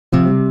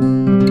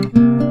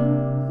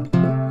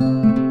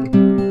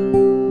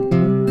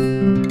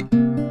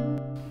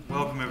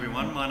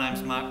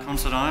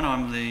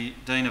the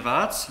Dean of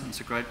Arts. It's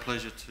a great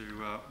pleasure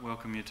to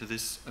welcome you to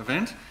this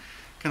event.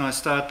 Can I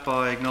start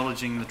by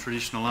acknowledging the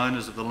traditional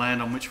owners of the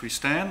land on which we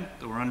stand,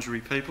 the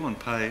Wurundjeri people, and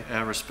pay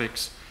our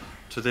respects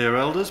to their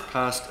elders,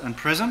 past and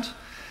present,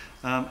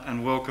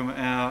 and welcome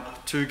our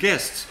two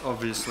guests,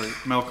 obviously,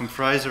 Malcolm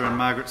Fraser and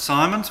Margaret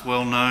Simons,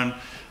 well known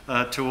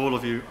to all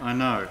of you, I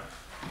know.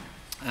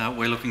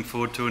 We're looking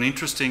forward to an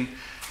interesting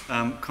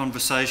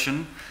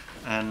conversation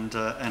and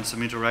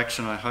some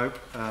interaction, I hope,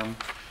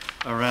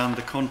 around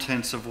the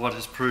contents of what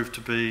has proved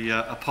to be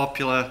a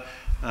popular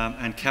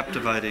and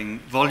captivating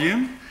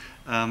volume,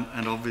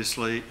 and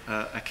obviously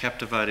a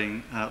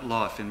captivating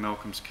life in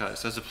Malcolm's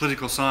case. As a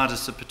political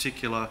scientist, a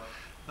particular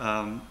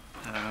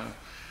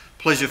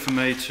pleasure for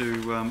me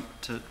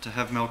to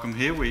have Malcolm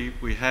here.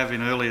 We have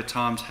in earlier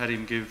times had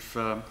him give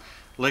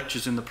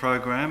lectures in the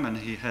program, and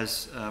he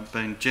has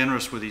been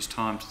generous with his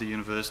time to the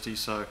university,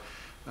 so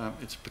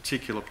it's a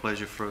particular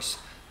pleasure for us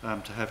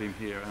to have him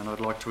here. And I'd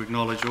like to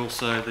acknowledge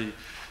also the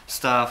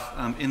staff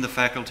in the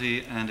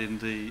faculty and in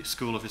the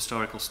School of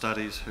Historical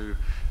Studies who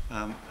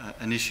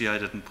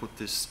initiated and put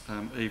this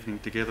evening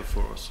together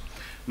for us.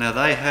 Now,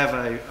 they have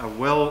a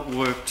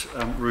well-worked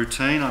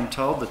routine, I'm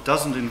told, that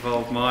doesn't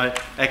involve my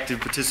active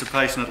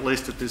participation, at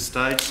least at this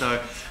stage. So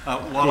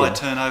while I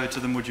turn over to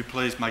them, would you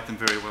please make them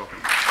very welcome?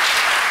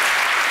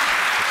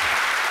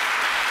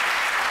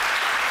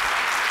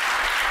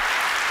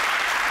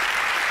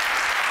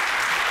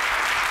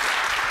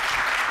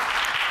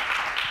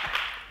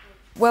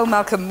 Well,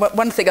 Malcolm,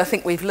 one thing I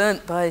think we've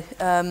learnt by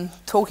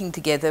talking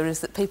together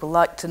is that people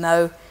like to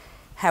know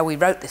how we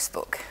wrote this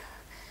book.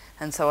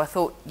 And so I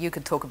thought you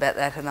could talk about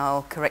that, and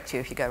I'll correct you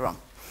if you go wrong.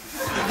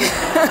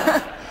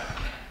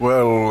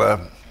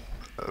 Well,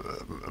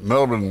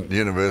 Melbourne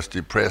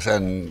University Press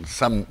and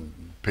some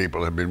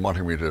people have been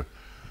wanting me to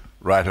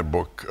write a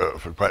book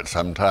for quite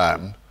some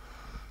time.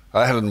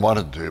 I hadn't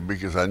wanted to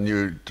because I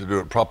knew to do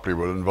it properly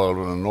would involve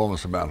an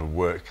enormous amount of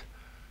work,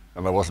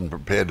 and I wasn't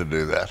prepared to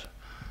do that.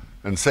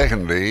 And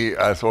secondly,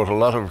 I thought a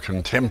lot of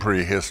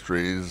contemporary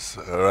histories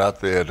are out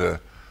there to,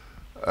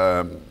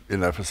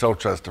 for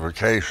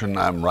self-justification.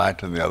 I'm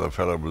right and the other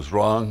fellow was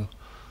wrong.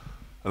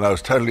 And I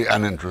was totally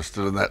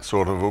uninterested in that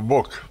sort of a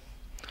book.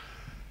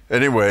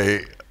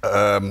 Anyway,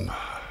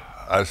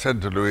 I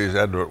said to Louise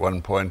Adler at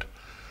one point,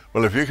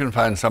 well, if you can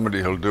find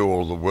somebody who'll do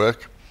all the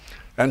work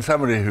and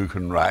somebody who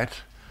can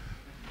write,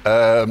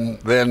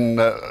 then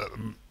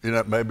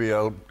maybe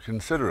I'll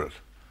consider it.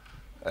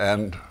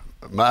 And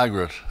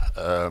Margaret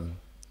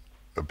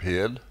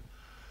appeared.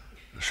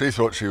 She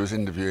thought she was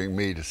interviewing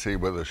me to see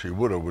whether she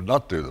would or would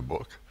not do the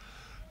book.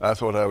 I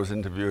thought I was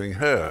interviewing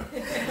her.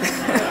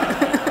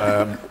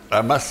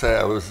 I must say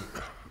I was,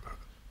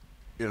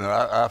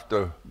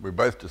 after we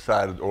both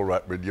decided, all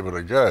right, we'd give it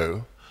a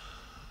go,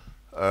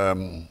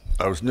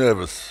 I was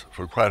nervous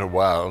for quite a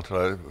while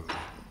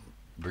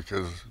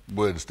because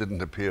words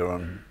didn't appear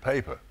on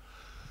paper.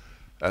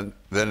 And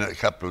then a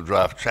couple of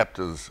draft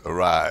chapters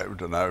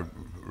arrived, and I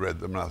read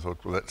them, and I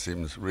thought, well, that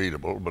seems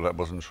readable, but I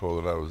wasn't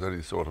sure that I was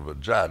any sort of a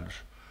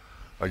judge.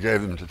 I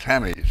gave them to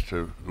Tammy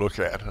to look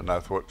at, and I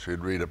thought she'd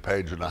read a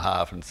page and a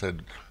half and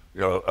said,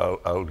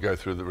 I'll go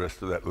through the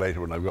rest of that later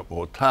when I've got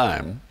more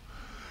time.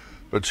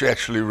 But she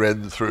actually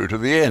read through to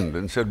the end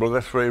and said, well,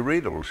 that's very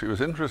readable. She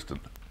was interested.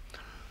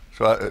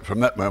 So from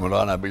that moment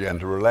on, I began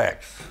to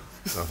relax.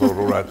 So I thought,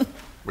 all right,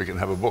 we can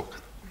have a book.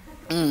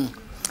 Mm.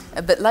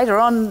 But later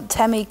on,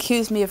 Tammy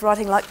accused me of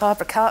writing like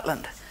Barbara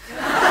Cartland.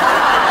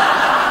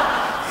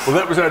 Well,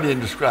 that was only in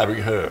describing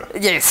her.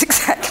 Yes,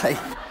 exactly.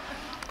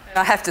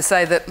 I have to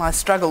say that my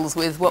struggles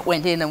with what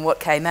went in and what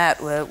came out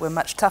were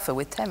much tougher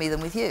with Tammy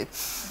than with you.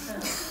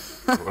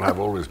 Well, I've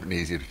always been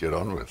easy to get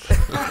on with.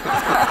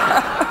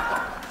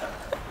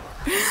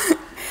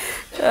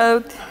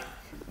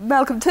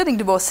 Malcolm, turning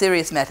to more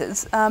serious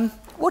matters,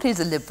 what is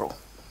a liberal?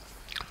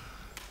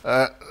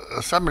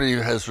 Somebody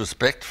who has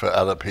respect for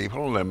other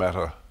people, no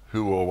matter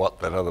who or what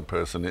that other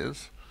person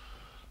is.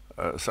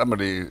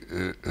 Somebody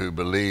who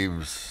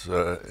believes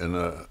in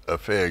a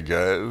fair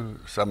go,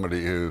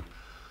 somebody who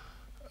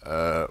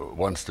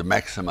wants to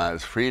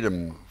maximise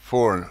freedom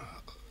for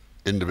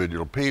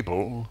individual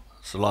people,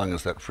 so long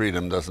as that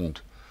freedom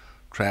doesn't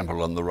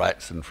trample on the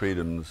rights and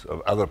freedoms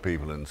of other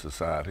people in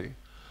society.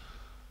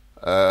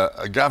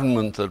 A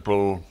government that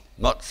will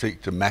not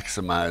seek to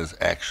maximise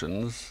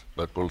actions,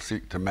 but will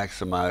seek to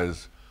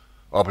maximise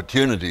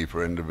opportunity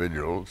for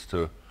individuals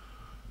to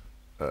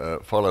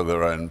follow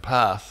their own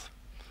path,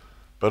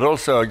 but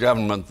also a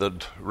government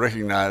that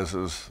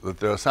recognises that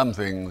there are some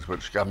things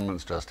which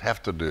governments just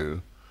have to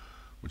do,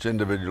 which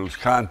individuals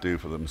can't do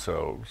for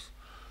themselves,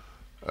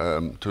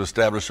 to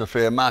establish a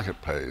fair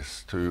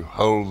marketplace, to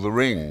hold the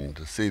ring,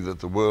 to see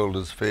that the world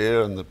is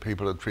fair and that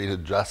people are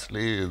treated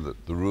justly,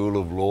 that the rule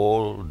of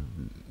law,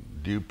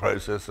 due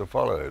process are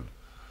followed.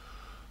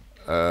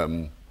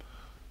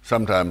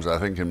 Sometimes I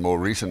think in more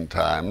recent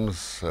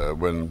times,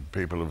 when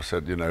people have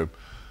said,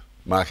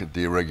 market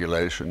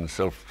deregulation,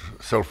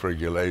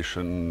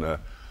 self-regulation,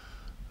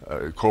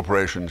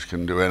 corporations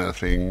can do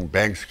anything,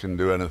 banks can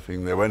do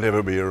anything, there won't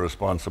ever be a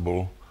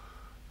responsible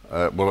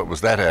Well, it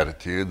was that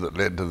attitude that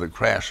led to the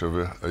crash of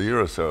a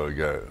year or so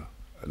ago.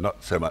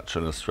 Not so much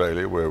in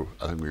Australia, where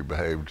I think we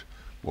behaved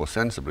more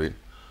sensibly,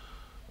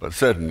 but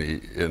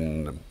certainly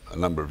in a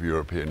number of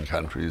European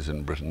countries,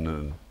 in Britain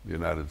and the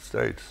United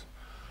States.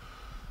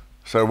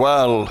 So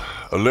while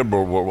a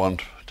Liberal will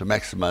want to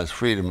maximise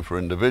freedom for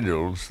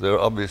individuals, there are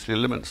obviously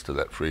limits to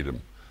that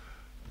freedom,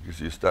 because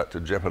you start to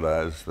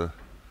jeopardise the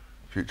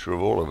future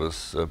of all of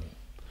us.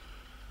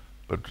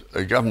 But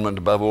a government,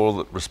 above all,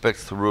 that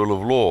respects the rule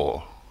of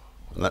law,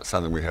 and that's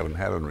something we haven't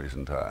had in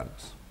recent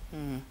times.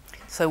 Mm.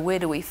 So where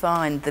do we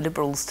find the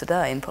Liberals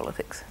today in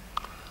politics?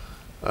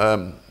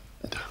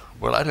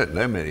 Well, I don't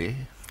know many.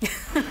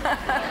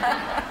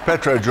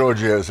 Petro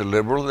Georgiou's a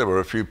Liberal. There were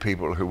a few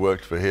people who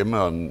worked for him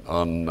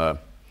on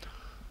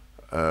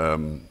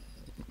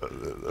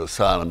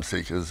asylum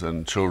seekers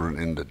and children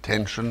in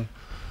detention,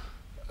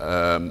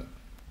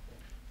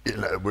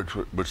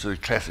 which is a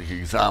classic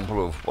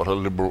example of what a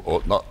Liberal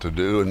ought not to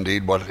do,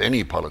 indeed what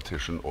any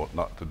politician ought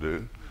not to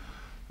do.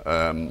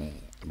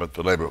 But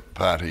the Labour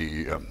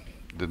Party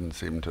didn't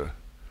seem to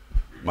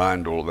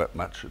mind all that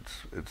much.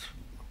 It's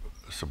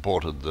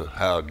supported the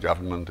Howard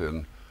government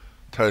in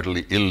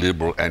totally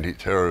illiberal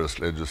anti-terrorist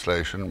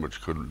legislation,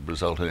 which could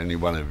result in any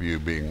one of you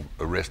being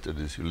arrested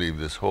as you leave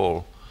this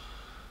hall.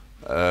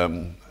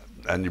 And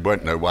you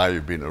won't know why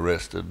you've been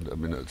arrested, I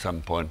mean, at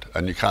some point,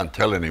 and you can't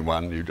tell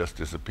anyone, you just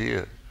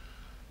disappear.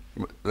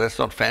 That's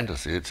not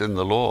fantasy, it's in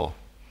the law.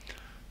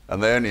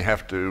 And they only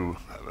have to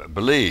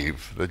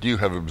believe that you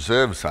have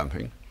observed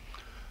something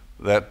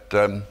that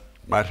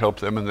might help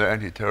them in their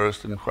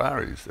anti-terrorist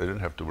inquiries. They don't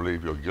have to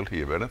believe you're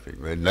guilty of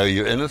anything. They know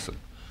you're innocent.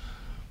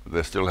 But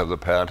they still have the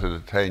power to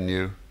detain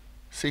you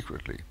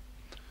secretly.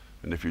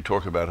 And if you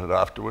talk about it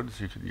afterwards,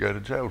 you can go to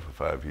jail for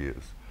 5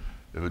 years.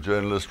 If a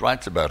journalist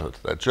writes about it,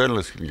 that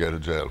journalist can go to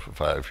jail for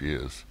 5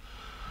 years.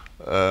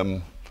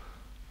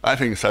 I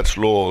think such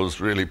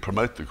laws really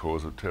promote the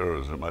cause of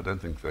terrorism. I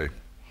don't think they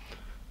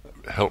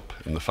help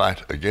in the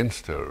fight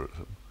against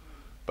terrorism.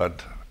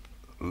 But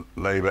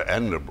Labour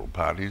and Liberal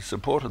parties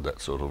supported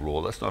that sort of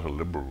law. That's not a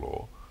Liberal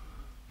law.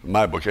 In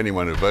my book,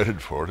 anyone who voted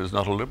for it is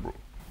not a Liberal.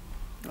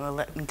 Well,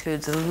 that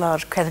includes a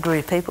large category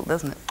of people,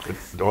 doesn't it? It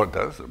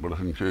does. Well, it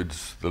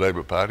includes the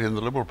Labour Party and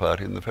the Liberal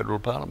Party in the federal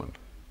parliament,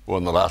 or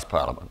in the last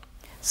parliament.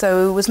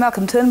 So was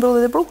Malcolm Turnbull a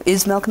Liberal?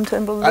 Is Malcolm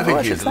Turnbull a Liberal?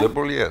 I think he's a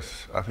Liberal,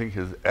 yes. I think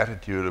his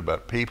attitude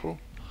about people,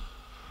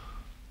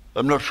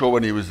 I'm not sure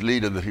when he was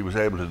leader that he was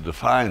able to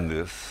define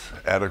this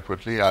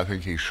adequately. I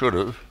think he should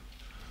have.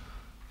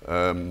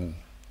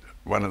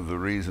 One of the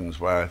reasons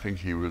why I think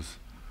he was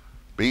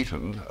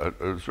beaten,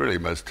 it was really a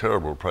most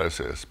terrible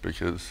process,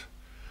 because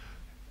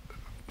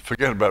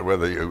forget about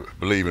whether you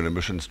believe in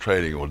emissions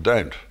trading or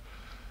don't.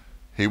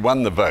 He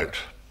won the vote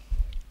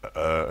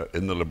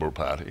in the Liberal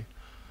Party.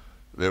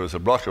 There was a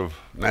block of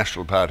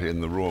National Party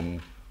in the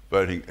room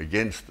voting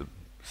against it,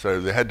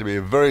 so there had to be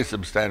a very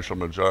substantial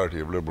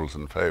majority of Liberals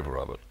in favour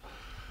of it.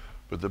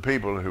 But the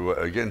people who were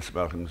against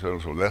Malcolm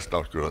Turnbull, well, that's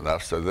not good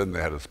enough, so then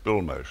they had a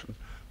spill motion.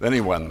 Then he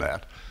won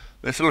that.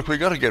 They said, look, we've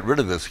got to get rid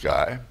of this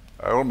guy.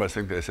 I almost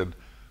think they said,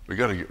 we've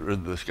got to get rid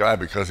of this guy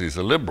because he's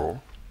a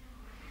Liberal.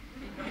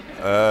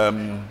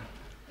 And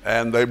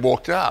they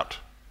walked out.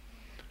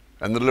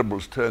 And the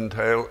Liberals turned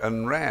tail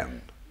and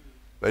ran.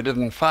 They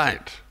didn't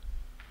fight.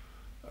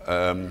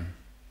 And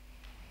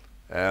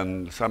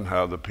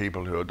somehow the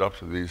people who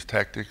adopted these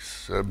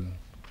tactics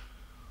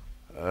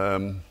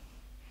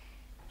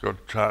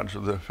got charge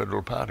of the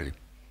federal party.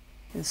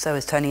 And so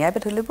is Tony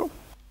Abbott a Liberal?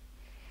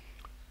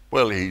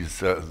 Well, he's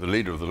the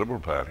leader of the Liberal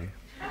Party.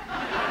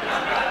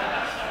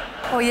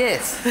 Oh,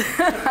 yes.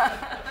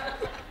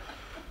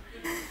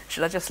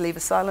 Should I just leave a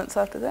silence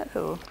after that,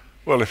 or?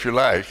 Well, if you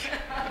like.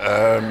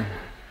 I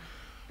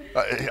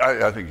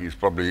think he's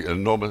probably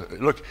enormous.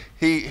 Look,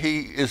 he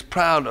is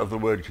proud of the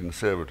word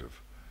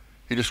conservative.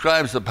 He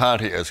describes the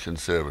party as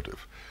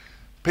conservative.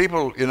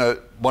 People, you know,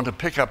 want to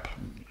pick up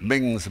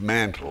Ming's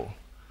mantle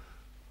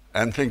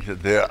and think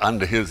that they're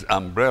under his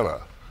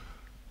umbrella.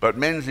 But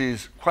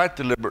Menzies quite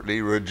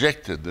deliberately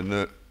rejected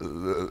you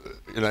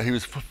know, he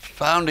was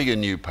founding a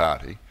new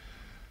party.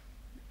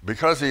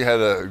 Because he had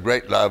a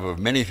great love of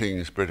many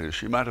things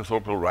British, he might have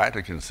thought, well, right,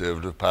 a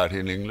Conservative party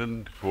in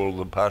England, call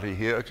the party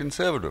here a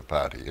Conservative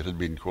party. It had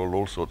been called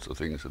all sorts of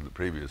things in the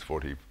previous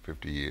 40,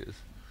 50 years.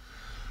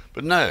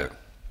 But no,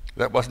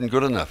 that wasn't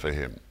good enough for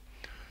him.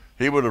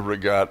 He would have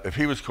regarded, if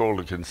he was called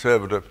a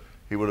Conservative,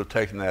 he would have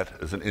taken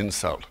that as an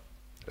insult,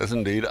 as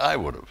indeed I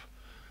would have.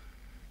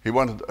 He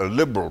wanted a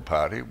Liberal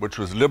party, which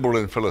was liberal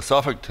in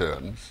philosophic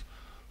terms,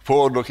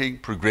 forward-looking,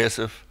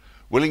 progressive,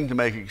 willing to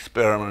make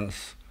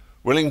experiments,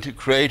 willing to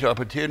create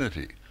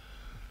opportunity.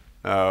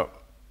 Now,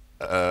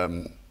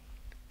 the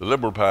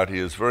Liberal Party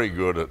is very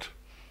good at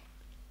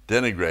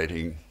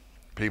denigrating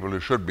people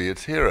who should be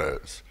its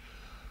heroes.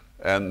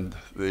 And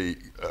the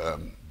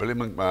Billy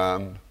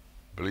McMahon,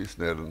 Billy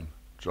Snedden,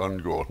 John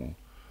Gorton,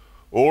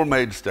 all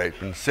made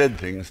statements, said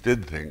things,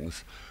 did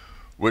things,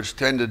 which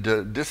tended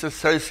to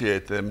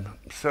disassociate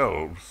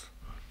themselves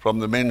from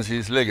the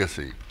Menzies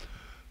legacy.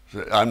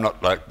 So I'm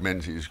not like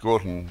Menzies.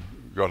 Gorton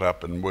got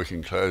up in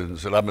working clothes and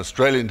said, "I'm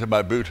Australian to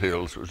my boot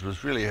heels," which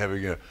was really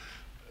having a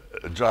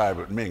jibe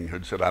at Ming,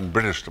 who'd said, "I'm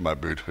British to my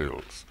boot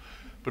heels."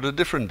 But a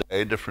different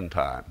day, different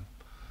time.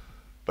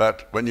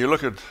 But when you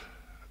look at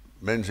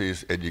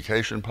Menzies'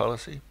 education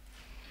policy,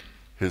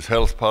 his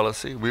health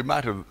policy, we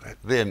might have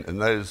then, in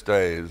those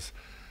days,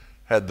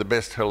 had the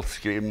best health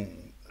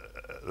scheme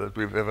that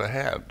we've ever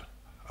had.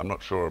 I'm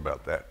not sure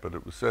about that, but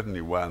it was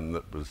certainly one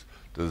that was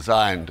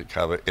designed to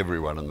cover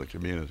everyone in the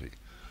community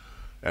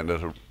and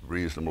at a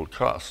reasonable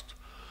cost.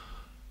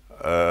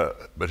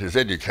 But his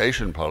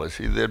education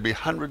policy, there'd be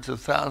hundreds of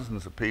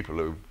thousands of people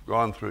who've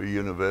gone through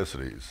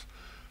universities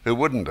who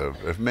wouldn't have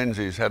if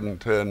Menzies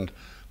hadn't turned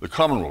the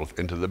Commonwealth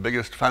into the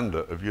biggest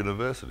funder of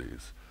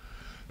universities.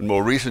 In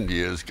more recent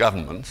years,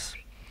 governments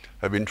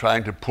have been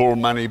trying to pull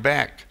money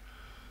back.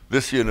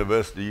 This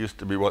university used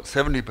to be,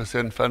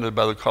 70% funded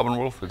by the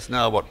Commonwealth? It's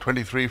now,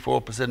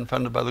 23–4%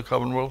 funded by the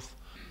Commonwealth?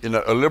 You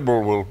know, a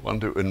Liberal will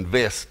want to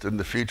invest in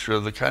the future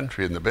of the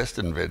country, and the best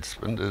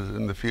investment is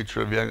in the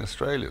future of young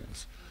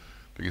Australians,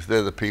 because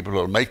they're the people who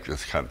will make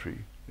this country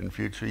in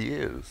future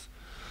years.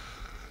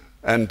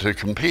 And to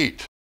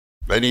compete,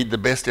 they need the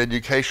best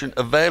education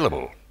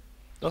available.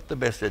 Not the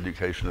best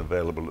education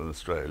available in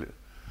Australia,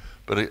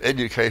 but an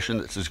education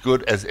that's as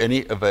good as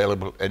any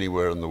available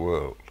anywhere in the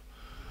world.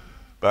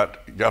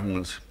 But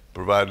governments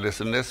provide less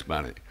and less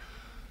money.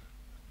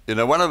 You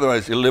know, one of the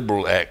most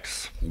illiberal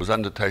acts was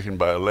undertaken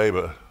by a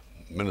Labor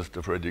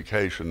Minister for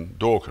Education,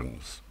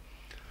 Dawkins.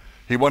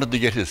 He wanted to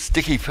get his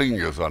sticky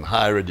fingers on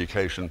higher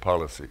education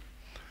policy.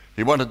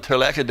 He wanted to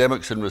tell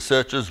academics and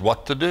researchers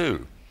what to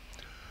do.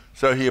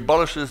 So he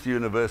abolishes the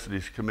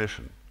Universities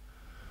Commission.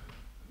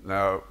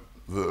 Now,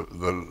 the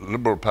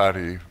Liberal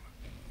Party,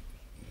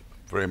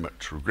 very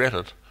much regret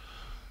it,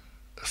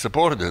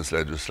 supported his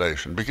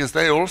legislation because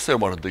they also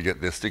wanted to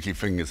get their sticky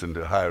fingers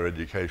into higher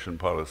education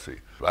policy.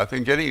 I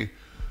think any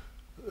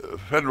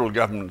federal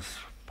government's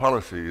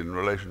policy in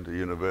relation to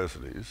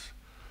universities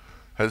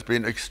has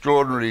been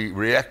extraordinarily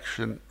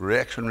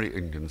reactionary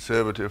and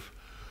conservative,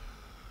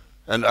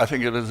 and I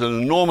think it is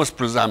an enormous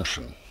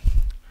presumption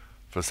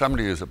for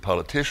somebody who's a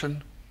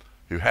politician,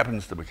 who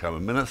happens to become a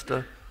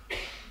minister,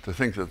 to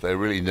think that they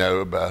really know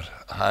about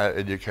higher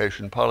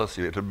education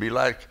policy. It would be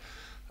like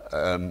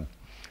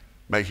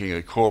making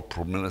a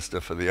corporal minister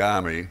for the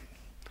army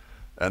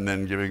and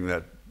then giving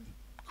that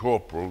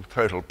corporal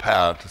total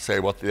power to say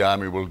what the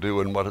army will do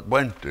and what it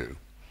won't do,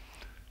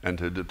 and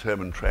to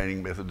determine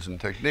training methods and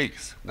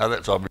techniques. Now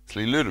that's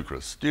obviously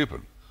ludicrous,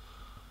 stupid.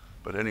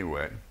 But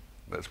anyway,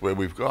 that's where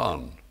we've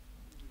gone.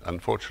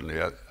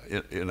 Unfortunately,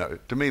 you know,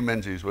 to me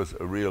Menzies was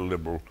a real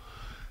Liberal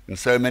in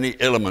so many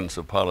elements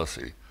of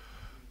policy.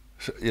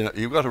 So, you know,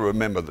 you've got to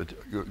remember that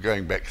you're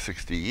going back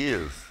 60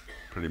 years,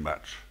 pretty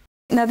much.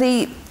 Now,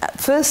 the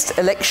first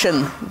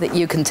election that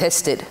you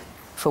contested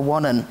for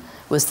Wannon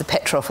was the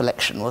Petrov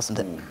election, wasn't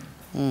it?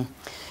 Mm.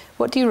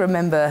 What do you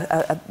remember?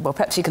 Well,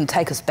 perhaps you can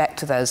take us back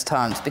to those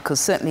times, because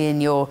certainly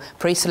in your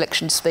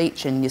pre-selection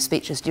speech and your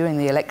speeches during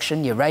the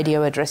election, your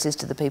radio addresses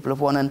to the people of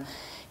Wannon,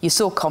 you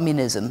saw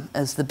communism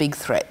as the big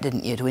threat,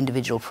 didn't you, to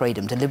individual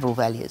freedom, to liberal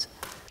values?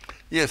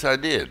 Yes, I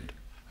did.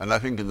 And I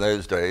think in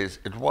those days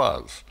it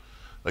was.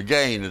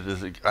 Again, it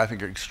is, I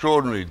think,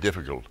 extraordinarily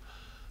difficult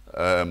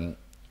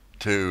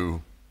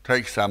to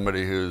take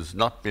somebody who's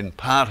not been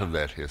part of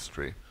that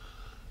history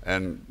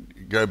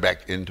and go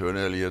back into an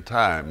earlier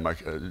time.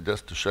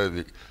 Just to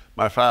show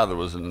my father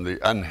was in the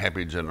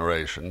unhappy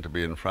generation to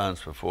be in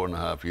France for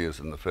 4.5 years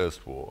in the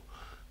First War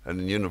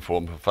and in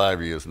uniform for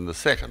 5 years in the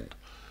Second.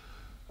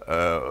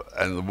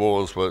 And the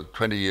wars were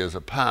 20 years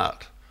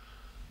apart.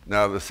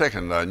 Now, the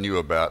Second I knew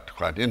about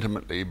quite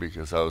intimately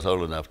because I was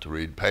old enough to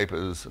read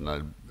papers, and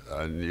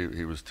I knew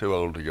he was too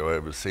old to go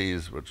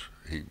overseas, which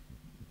he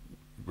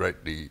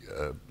greatly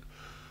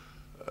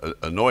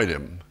annoyed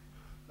him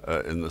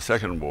in the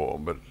Second War,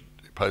 but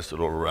he posted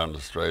all around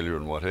Australia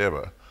and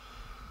whatever.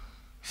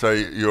 So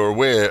you're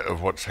aware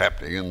of what's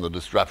happening and the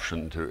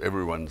disruption to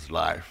everyone's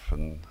life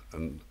and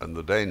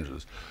the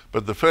dangers.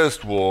 But the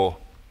First War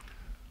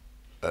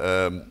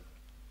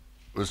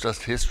was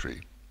just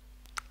history.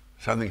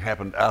 Something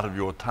happened out of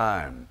your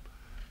time.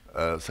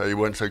 So you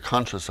weren't so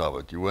conscious of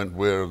it. You weren't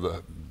aware of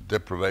the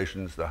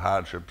deprivations, the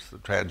hardships, the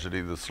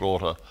tragedy, the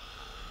slaughter.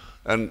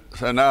 And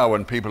so now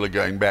when people are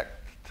going back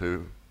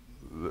to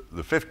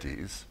the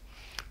 50s,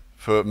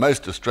 for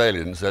most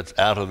Australians, that's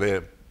out of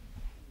their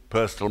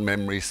personal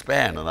memory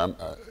span. And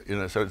you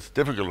know, so it's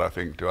difficult, I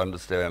think, to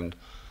understand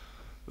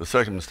the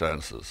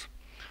circumstances.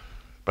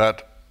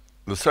 But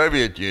the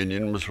Soviet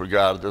Union was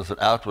regarded as an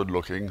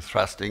outward-looking,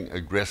 thrusting,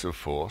 aggressive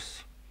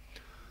force.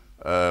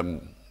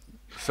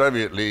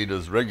 Soviet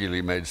leaders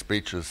regularly made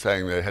speeches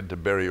saying they had to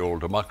bury all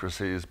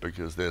democracies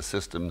because their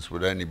systems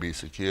would only be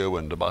secure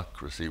when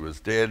democracy was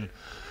dead.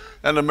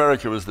 And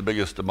America was the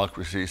biggest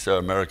democracy, so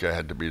America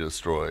had to be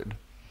destroyed.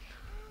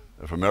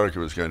 If America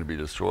was going to be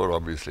destroyed,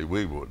 obviously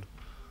we would.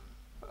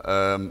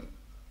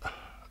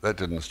 That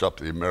didn't stop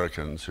the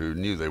Americans, who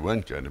knew they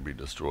weren't going to be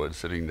destroyed,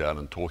 sitting down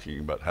and talking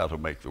about how to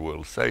make the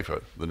world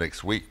safer the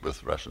next week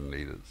with Russian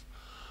leaders.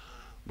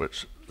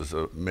 which is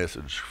a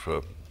message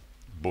for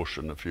Bush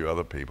and a few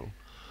other people.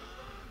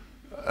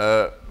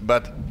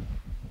 But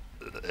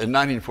in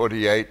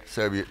 1948,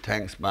 Soviet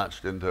tanks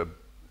marched into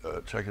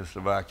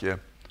Czechoslovakia.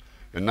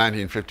 In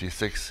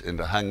 1956,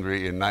 into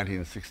Hungary. In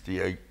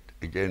 1968,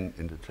 again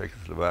into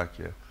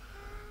Czechoslovakia.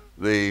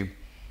 You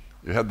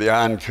had the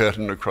Iron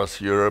Curtain across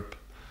Europe.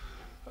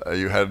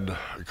 You had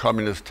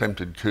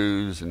communist-tempted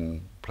coups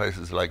in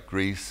places like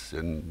Greece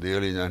in the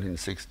early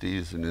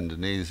 1960s, in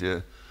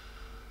Indonesia.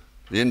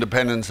 The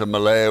independence of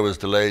Malaya was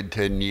delayed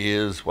 10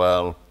 years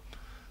while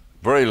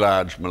very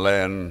large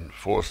Malayan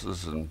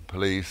forces and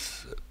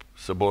police,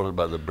 supported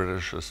by the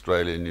British,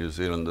 Australian, New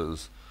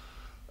Zealanders,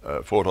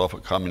 fought off a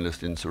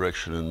communist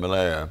insurrection in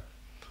Malaya.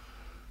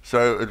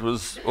 So it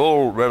was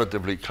all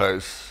relatively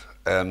close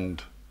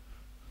and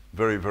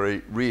very,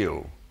 very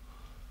real.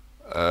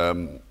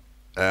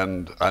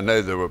 And I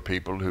know there were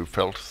people who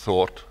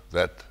thought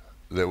that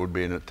there would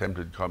be an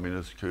attempted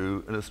communist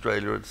coup in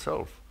Australia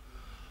itself.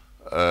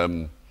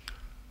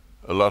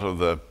 A lot of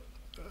the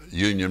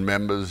union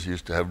members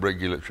used to have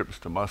regular trips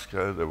to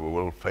Moscow. They were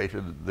well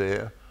fated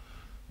there.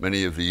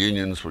 Many of the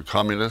unions were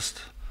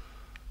communist.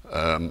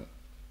 Again,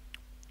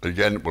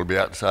 it will be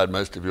outside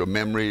most of your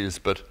memories,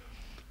 but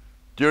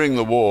during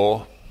the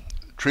war,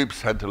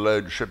 troops had to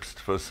load ships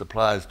for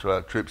supplies to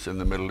our troops in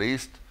the Middle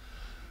East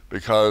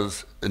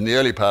because in the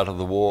early part of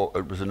the war,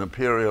 it was an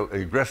imperial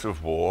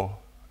aggressive war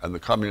and the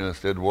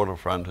communist-led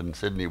waterfront in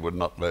Sydney would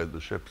not load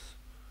the ships.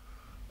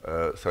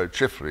 So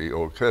Chifley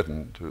or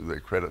Curtin, to their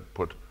credit,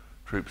 put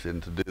troops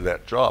in to do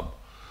that job.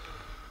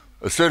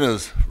 As soon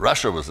as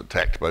Russia was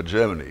attacked by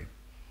Germany,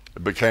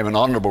 it became an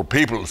honourable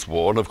people's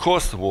war, and of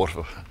course the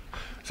water.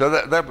 So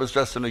that was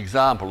just an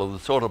example of the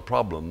sort of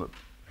problem that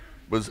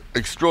was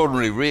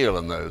extraordinarily real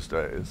in those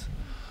days.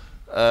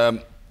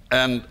 And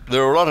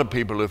there were a lot of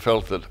people who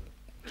felt that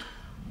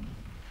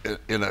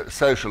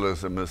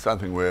socialism is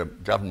something where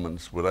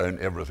governments would own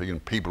everything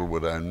and people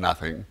would own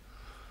nothing.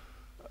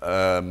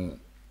 And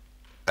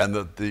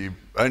that the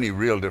only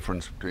real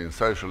difference between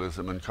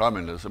socialism and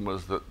communism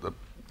was that the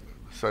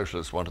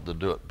socialists wanted to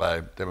do it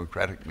by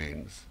democratic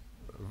means,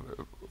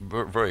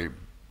 very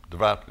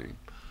devoutly,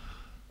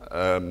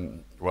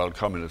 while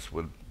communists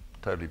were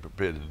totally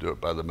prepared to do it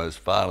by the most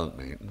violent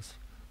means,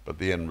 but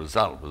the end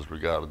result was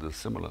regarded as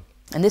similar.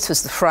 And this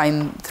was the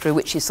frame through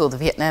which you saw the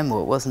Vietnam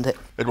War, wasn't it?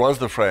 It was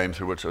the frame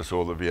through which I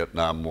saw the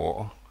Vietnam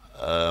War.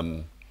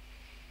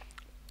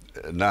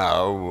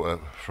 Now,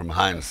 from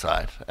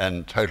hindsight,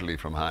 and totally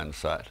from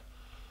hindsight,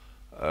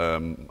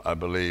 I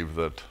believe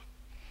that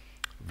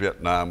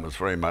Vietnam was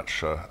very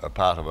much a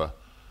part of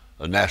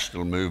a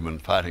national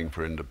movement fighting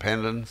for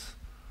independence,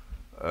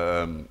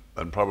 and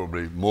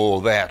probably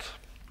more that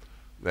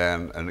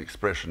than an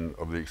expression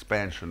of the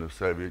expansion of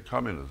Soviet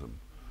communism.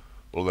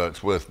 Although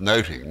it's worth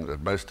noting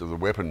that most of the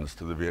weapons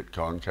to the Viet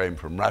Cong came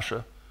from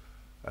Russia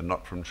and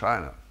not from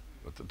China.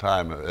 At the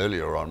time,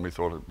 earlier on, we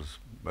thought it was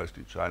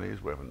mostly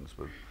Chinese weapons,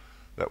 but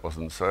that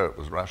wasn't so, it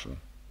was Russian.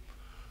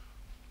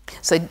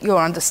 So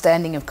your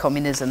understanding of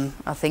communism,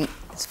 I think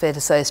it's fair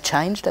to say, has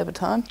changed over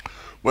time?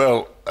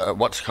 Well,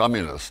 what's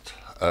communist?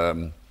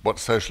 What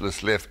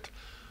socialist left?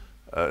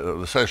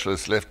 The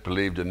socialist left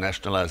believed in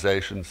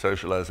nationalisation,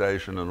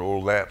 socialisation and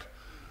all that.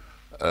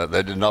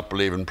 They did not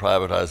believe in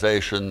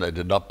privatisation, they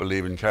did not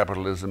believe in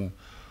capitalism.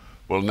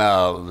 Well,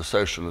 now the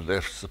socialist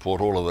left support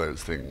all of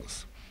those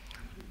things.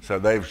 So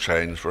they've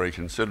changed very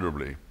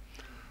considerably.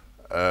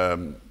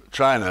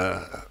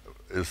 China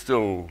is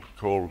still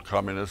called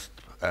communist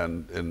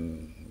and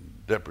in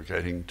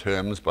deprecating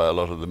terms by a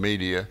lot of the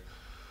media.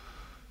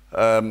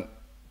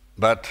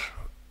 But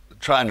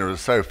China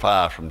is so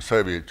far from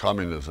Soviet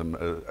communism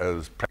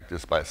as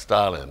practiced by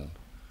Stalin,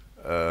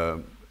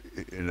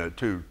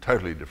 two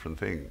totally different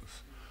things.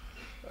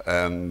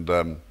 And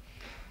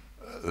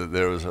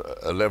there is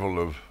a level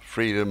of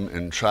freedom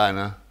in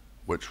China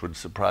which would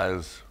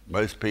surprise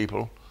most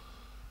people.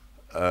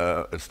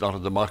 It's not a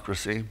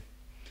democracy,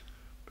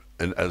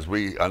 and as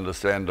we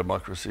understand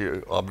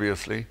democracy,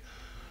 obviously.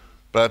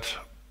 But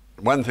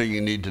one thing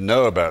you need to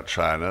know about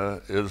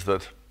China is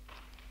that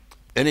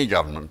any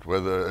government,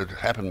 whether it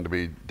happened to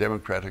be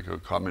democratic or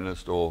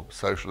communist or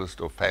socialist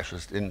or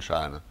fascist in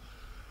China,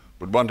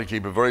 would want to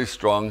keep a very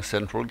strong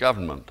central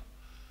government.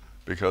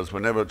 Because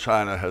whenever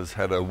China has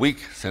had a weak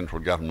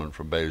central government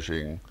from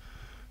Beijing,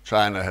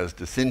 China has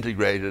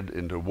disintegrated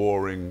into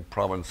warring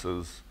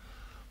provinces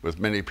with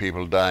many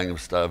people dying of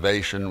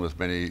starvation, with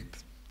many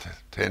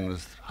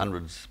tens,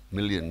 hundreds,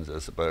 millions, I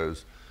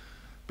suppose,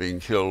 being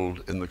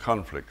killed in the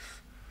conflicts.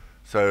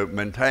 So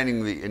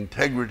maintaining the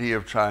integrity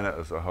of China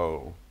as a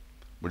whole,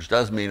 which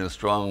does mean a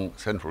strong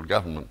central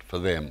government for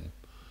them,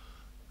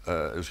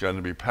 is going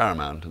to be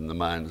paramount in the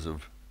minds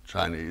of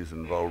Chinese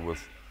involved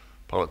with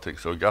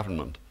politics or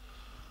government.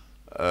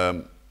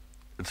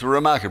 It's a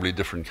remarkably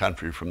different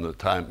country from the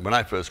time when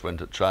I first went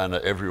to China.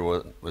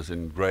 Everyone was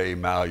in grey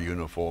Mao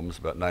uniforms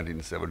about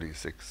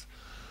 1976.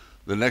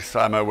 The next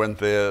time I went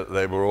there,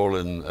 they were all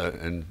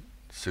in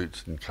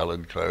suits and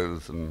coloured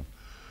clothes and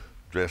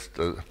dressed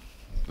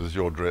as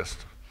you're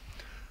dressed.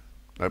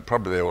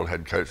 Probably they all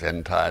had coats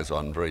and ties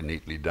on, very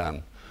neatly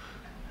done.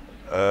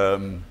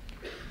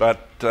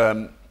 But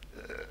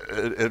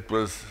it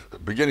was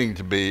beginning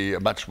to be a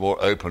much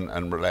more open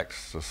and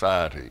relaxed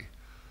society,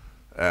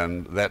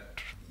 and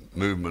that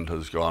movement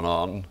has gone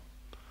on.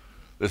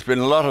 There's been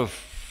a lot of,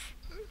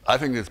 I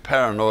think there's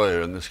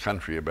paranoia in this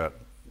country about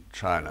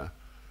China.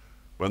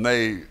 When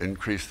they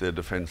increase their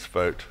defence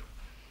vote,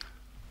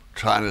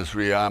 China's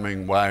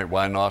rearming,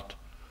 why not?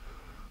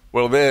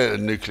 Well, their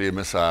nuclear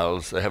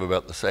missiles, they have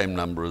about the same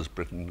number as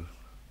Britain,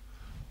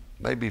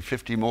 maybe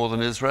 50 more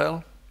than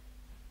Israel.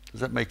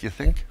 Does that make you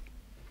think?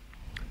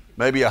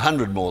 Maybe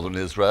 100 more than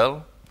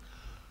Israel,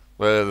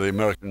 where the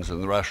Americans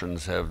and the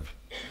Russians have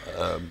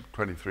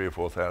 23 or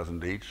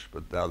 4,000 each,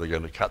 but now they're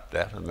going to cut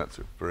that, and that's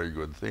a very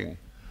good thing.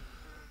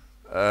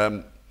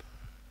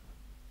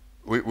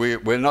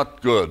 We're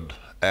not good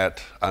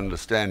at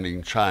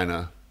understanding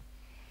China,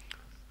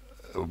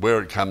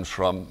 where it comes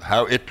from,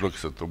 how it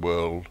looks at the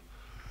world.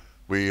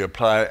 We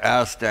apply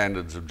our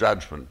standards of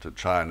judgment to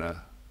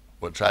China,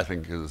 which I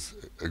think is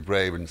a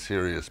grave and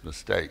serious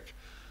mistake,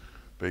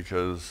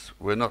 because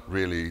we're not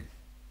really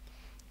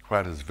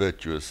quite as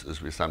virtuous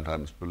as we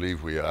sometimes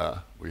believe we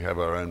are. We have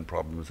our own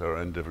problems, our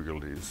own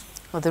difficulties.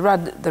 Well, the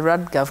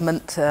Rudd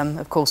government,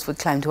 of course, would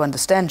claim to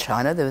understand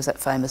China. There was that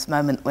famous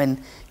moment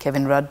when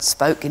Kevin Rudd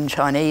spoke in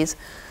Chinese.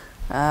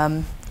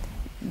 Do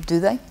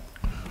they?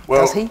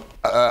 Well, does he?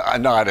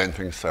 No, I don't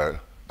think so.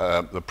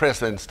 The press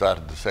then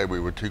started to say we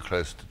were too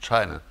close to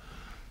China.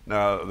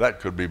 Now, that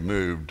could be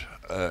moved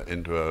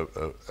into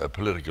a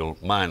political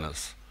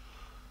minus.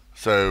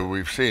 So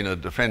we've seen a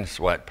defence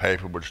white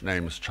paper which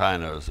names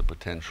China as a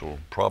potential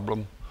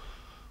problem,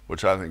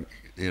 which I think,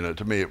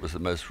 to me it was the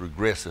most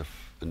regressive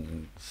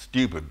and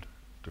stupid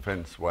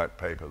defence white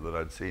paper that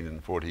I'd seen in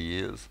 40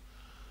 years.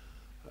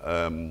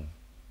 Well,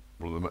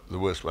 the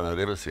worst one I'd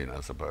ever seen,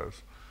 I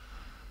suppose.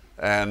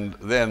 And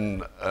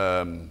then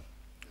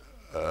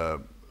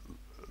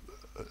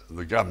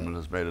the government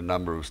has made a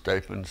number of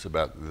statements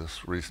about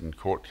this recent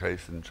court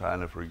case in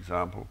China, for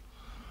example.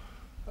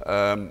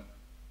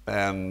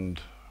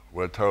 And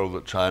we're told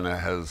that China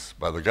has,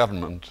 by the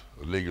government,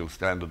 a legal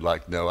standard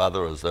like no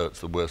other, as though it's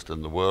the worst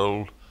in the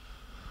world.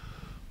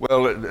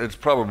 Well, it's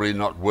probably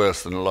not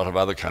worse than a lot of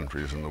other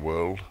countries in the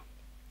world.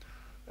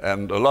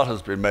 And a lot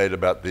has been made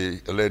about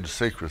the alleged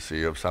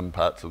secrecy of some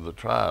parts of the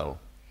trial.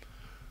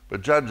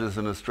 But judges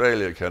in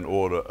Australia can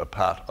order a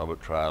part of a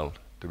trial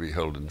to be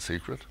held in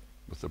secret,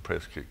 with the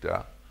press kicked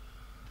out.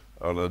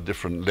 On a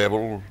different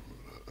level,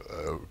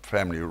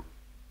 family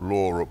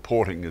law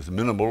reporting is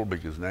minimal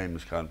because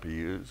names can't be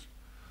used,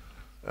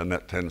 and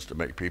that tends to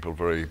make people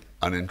very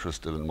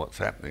uninterested in what's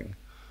happening.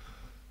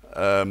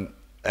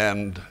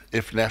 And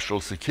if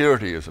national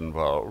security is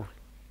involved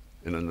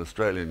in an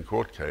Australian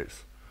court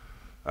case,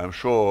 I'm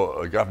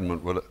sure a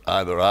government would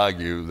either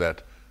argue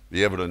that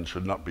the evidence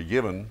should not be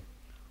given,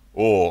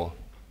 or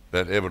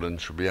that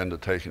evidence should be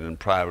undertaken in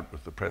private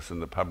with the press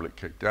and the public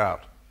kicked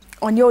out.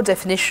 On your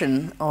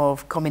definition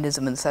of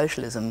communism and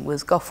socialism,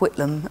 was Gough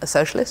Whitlam a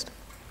socialist?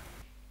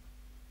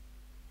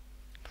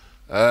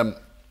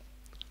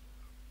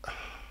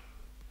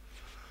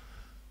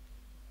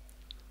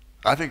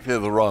 I think they're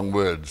the wrong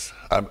words.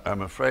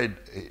 I'm afraid,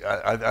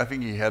 I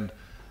think he had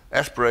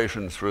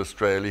aspirations for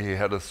Australia. He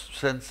had a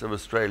sense of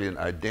Australian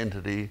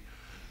identity.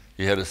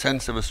 He had a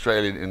sense of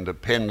Australian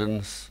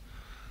independence.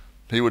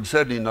 He would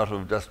certainly not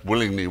have just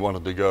willingly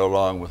wanted to go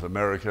along with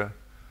America,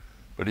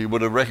 but he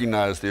would have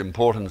recognised the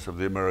importance of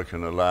the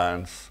American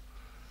alliance.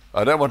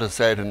 I don't want to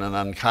say it in an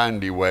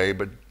unkindly way,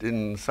 but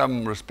in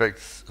some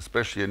respects,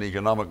 especially in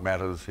economic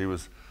matters, he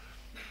was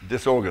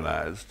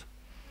disorganised.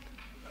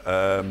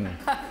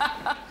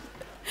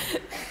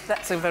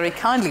 That's a very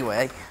kindly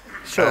way,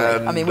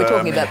 surely. I mean, we're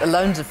talking about the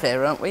loans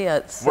affair, aren't we?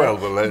 Well,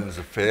 the loans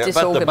affair,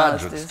 but the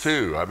budgets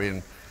too. I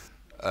mean,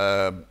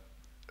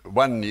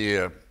 1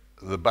 year,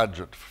 the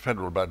budget,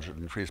 federal budget,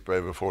 increased by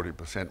over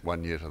 40%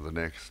 1 year to the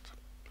next.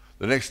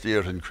 The next year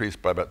it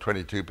increased by about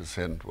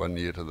 22% 1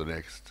 year to the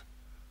next,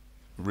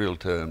 real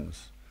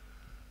terms.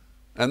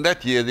 And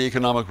that year the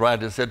economic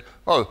writers said,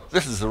 oh,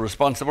 this is a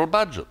responsible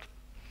budget.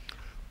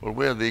 Well,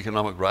 where the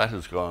economic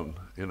writers gone,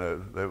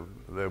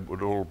 they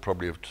would all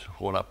probably have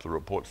torn up the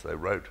reports they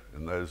wrote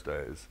in those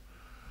days,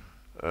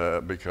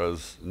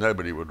 because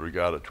nobody would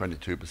regard a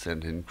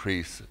 22%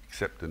 increase,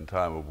 except in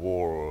time of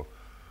war or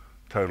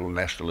total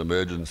national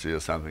emergency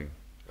or something,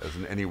 as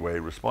in any way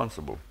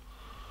responsible.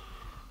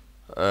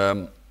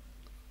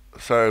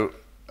 So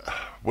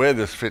where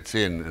this fits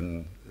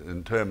in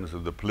terms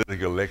of the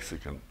political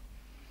lexicon,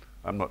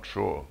 I'm not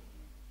sure.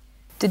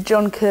 Did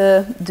John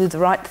Kerr do the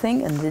right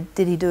thing, and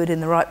did he do it in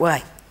the right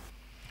way?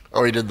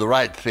 Oh, he did the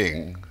right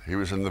thing. He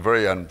was in the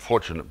very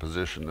unfortunate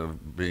position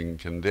of being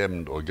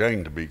condemned, or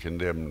going to be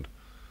condemned,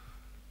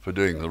 for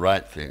doing the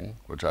right thing,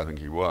 which I think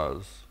he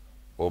was,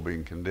 or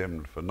being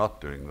condemned for not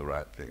doing the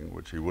right thing,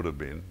 which he would have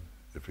been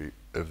if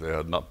there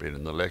had not been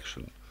an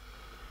election.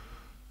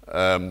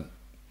 I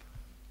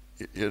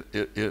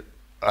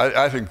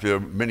think there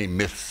are many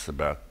myths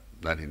about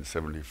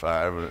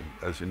 1975.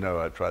 As you know,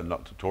 I tried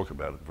not to talk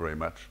about it very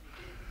much.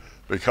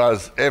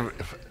 because the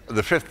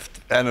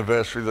 5th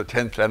anniversary, the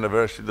 10th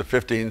anniversary, the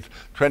 15th,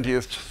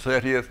 20th,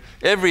 30th,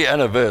 every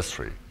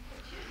anniversary.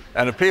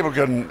 And if people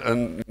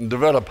can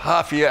develop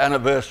half-year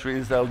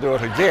anniversaries, they'll do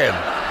it again.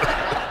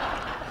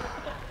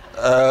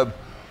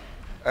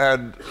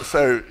 And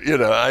so, you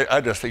know, I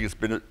just think it's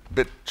been a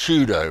bit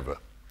chewed over.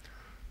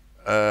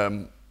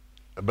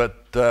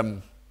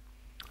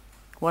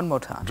 One more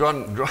time.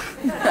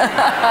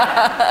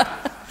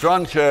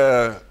 John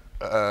Kerr,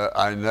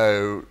 I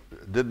know,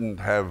 didn't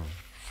have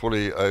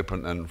fully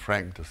open and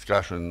frank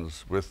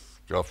discussions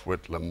with Gough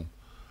Whitlam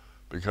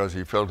because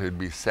he felt he'd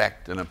be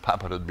sacked and a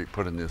puppet would be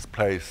put in his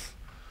place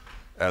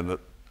and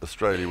that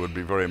Australia would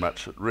be very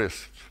much at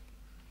risk.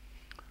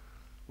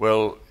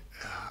 Well,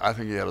 I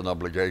think he had an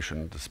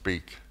obligation to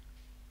speak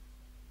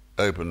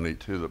openly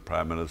to the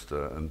Prime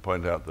Minister and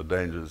point out the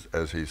dangers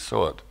as he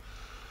saw it.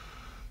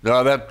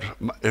 Now,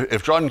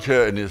 if John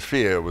Kerr in his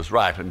fear was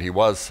right and he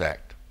was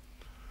sacked,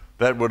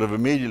 that would have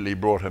immediately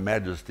brought Her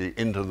Majesty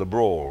into the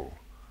brawl,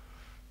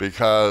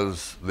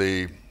 because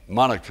the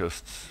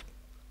monarchists,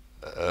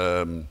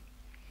 who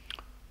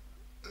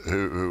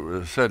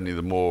are certainly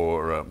the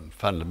more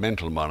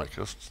fundamental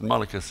monarchists, and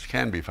monarchists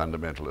can be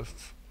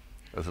fundamentalists,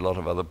 as a lot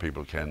of other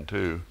people can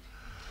too,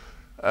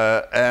 they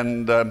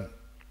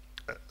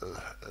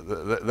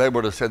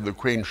would have said the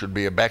Queen should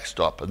be a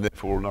backstop and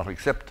therefore not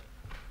accept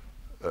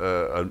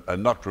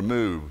and not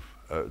remove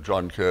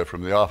John Kerr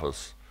from the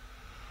office.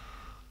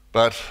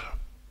 But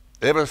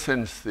ever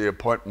since the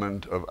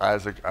appointment of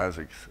Isaac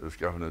Isaacs as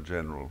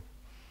Governor-General,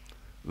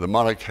 the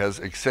monarch has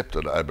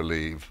accepted, I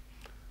believe,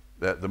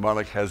 that the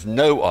monarch has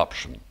no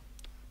option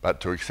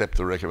but to accept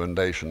the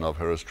recommendation of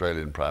her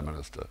Australian Prime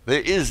Minister. There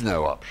is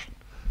no option.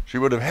 She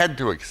would have had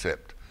to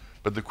accept,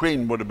 but the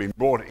Queen would have been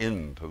brought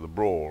into the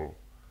brawl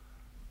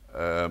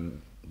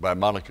by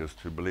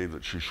monarchists who believed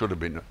that she should have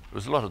been. There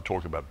was a lot of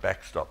talk about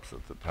backstops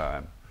at the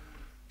time.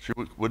 She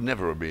would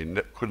never have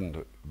been, couldn't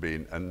have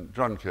been, and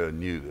John Kerr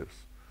knew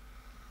this.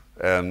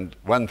 And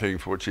one thing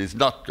for which he's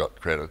not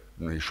got credit,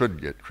 and he should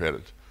get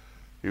credit,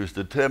 he was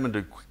determined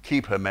to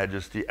keep Her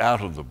Majesty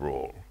out of the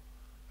brawl.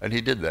 And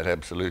he did that,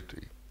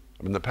 absolutely.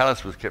 I mean, the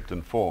palace was kept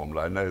informed,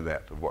 I know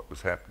that, of what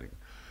was happening.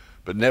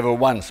 But never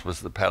once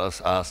was the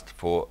palace asked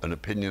for an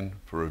opinion,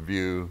 for a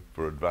view,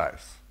 for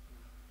advice.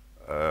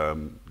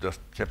 Just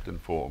kept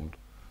informed,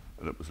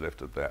 and it was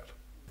left at that.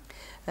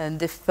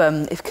 And if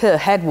Kerr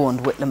had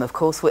warned Whitlam, of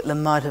course,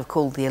 Whitlam might have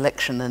called the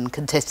election and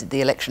contested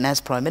the election as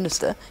Prime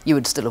Minister. You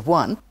would still have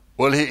won.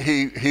 Well,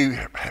 he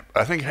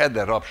I think, had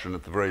that option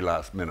at the very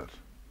last minute.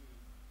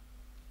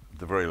 At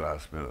the very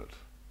last minute.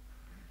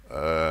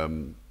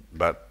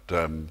 But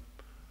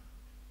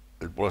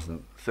it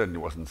certainly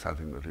wasn't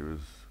something that he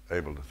was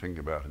able to think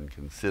about and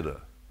consider.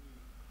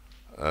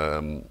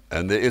 And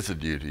there is a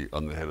duty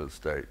on the head of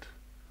state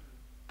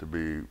to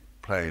be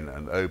plain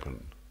and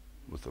open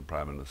with the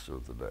Prime Minister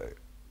of the day.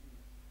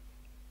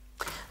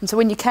 And so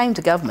when you came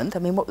to government, I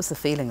mean, what was the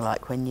feeling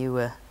like when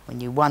you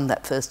won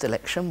that first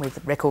election with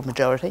a record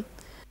majority?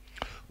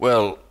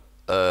 Well,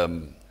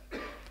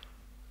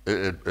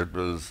 it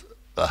was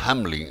a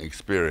humbling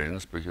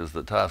experience, because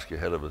the task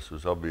ahead of us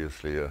was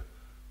obviously a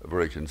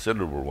very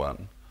considerable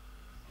one.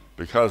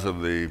 Because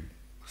of the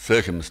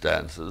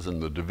circumstances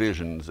and the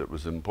divisions, it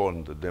was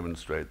important to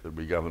demonstrate that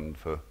we governed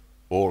for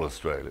all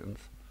Australians,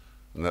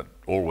 and that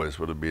always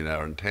would have been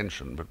our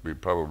intention, but we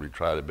probably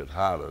tried a bit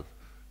harder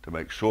to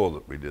make sure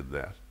that we did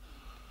that.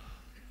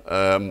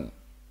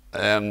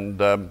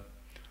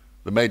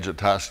 The major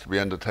tasks to be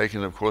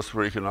undertaken, of course,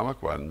 were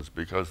economic ones,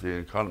 because the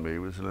economy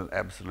was in an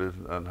absolute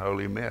and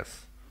unholy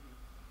mess.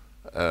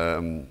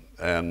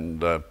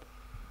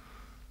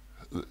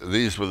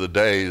 These were the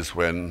days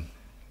when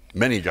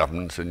many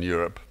governments in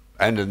Europe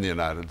and in the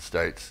United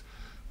States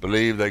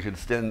believed they could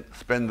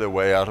spend their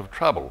way out of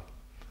trouble.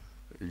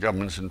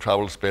 Governments in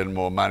trouble spend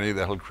more money,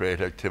 that'll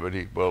create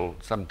activity. Well,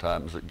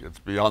 sometimes it gets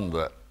beyond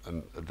that,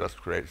 and it just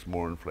creates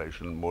more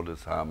inflation, more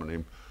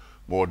disharmony,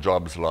 more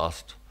jobs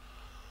lost.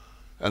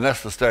 And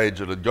that's the stage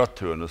it had got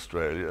to in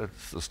Australia.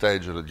 It's the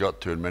stage it had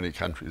got to in many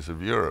countries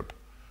of Europe.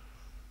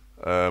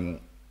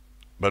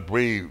 But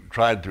we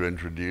tried to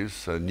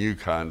introduce a new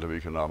kind of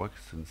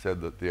economics and said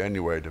that the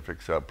only way to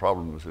fix our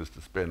problems is to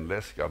spend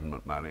less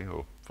government money,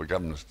 or for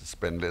governments to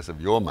spend less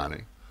of your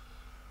money.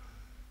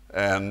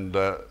 And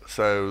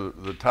so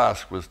the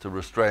task was to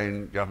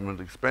restrain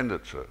government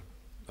expenditure.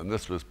 And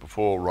this was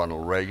before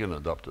Ronald Reagan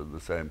adopted the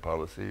same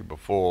policy,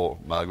 before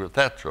Margaret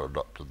Thatcher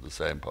adopted the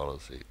same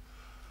policy.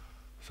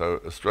 So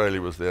Australia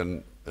was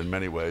then, in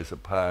many ways, a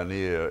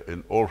pioneer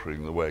in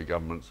altering the way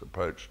governments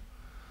approached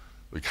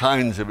the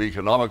kinds of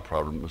economic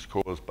problems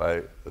caused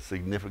by a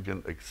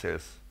significant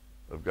excess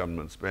of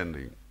government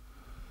spending.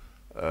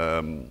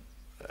 But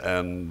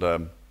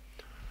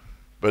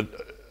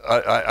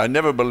I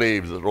never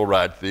believed that, all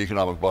right, the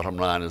economic bottom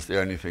line is the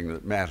only thing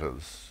that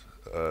matters.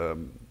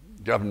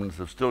 Governments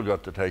have still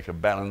got to take a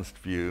balanced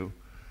view.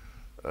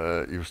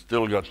 You've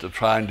still got to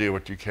try and do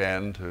what you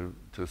can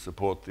to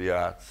support the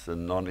arts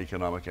and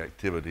non-economic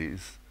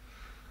activities.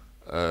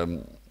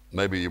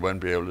 maybe you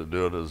won't be able to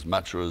do it as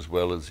much or as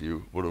well as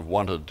you would have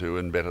wanted to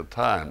in better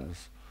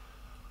times.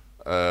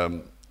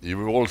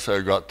 You've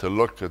also got to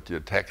look at your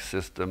tax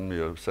system,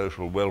 your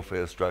social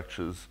welfare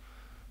structures,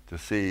 to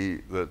see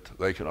that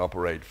they can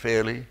operate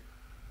fairly.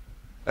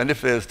 And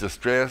if there's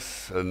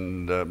distress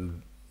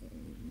and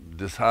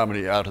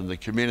disharmony out in the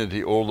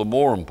community, all the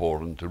more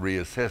important to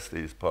reassess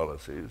these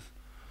policies.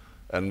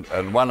 And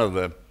one of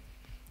the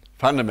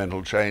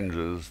fundamental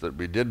changes that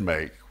we did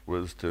make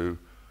was to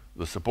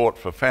the support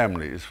for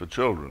families, for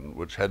children,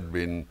 which had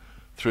been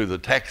through the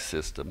tax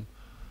system,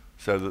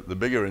 so that the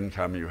bigger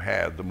income you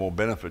had, the more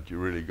benefit you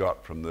really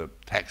got from the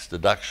tax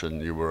deduction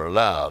you were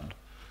allowed.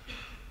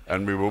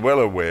 And we were well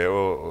aware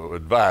or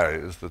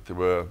advised that there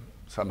were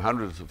some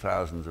hundreds of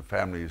thousands of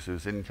families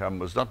whose income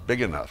was not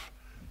big enough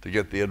to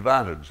get the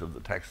advantage of the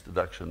tax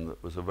deduction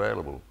that was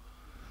available.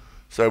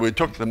 So we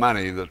took the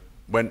money that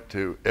went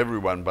to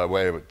everyone by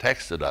way of a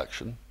tax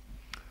deduction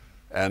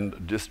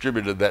and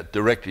distributed that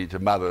directly to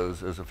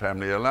mothers as a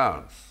family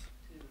allowance.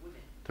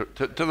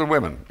 To the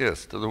women,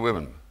 yes, to the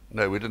women.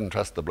 No, we didn't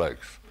trust the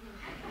blokes.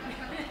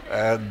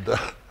 And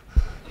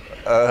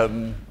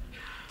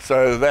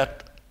so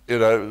that, you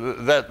know,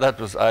 that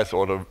was, I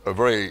thought, a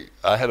very,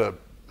 I had a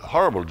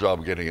horrible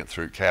job getting it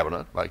through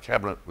Cabinet. My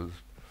Cabinet was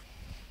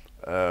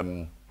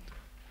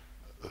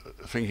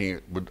thinking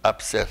it would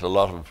upset a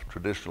lot of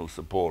traditional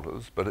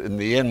supporters, but in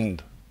the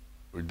end,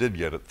 we did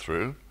get it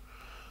through.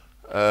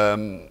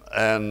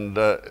 And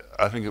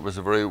I think it was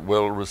a very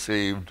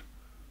well-received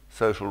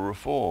social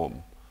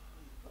reform.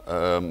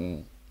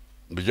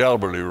 The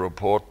Galbraith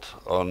report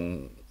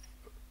on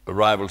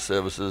arrival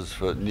services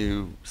for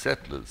new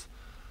settlers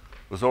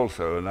was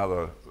also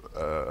another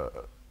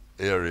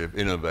area of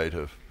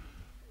innovative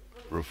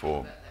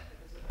reform.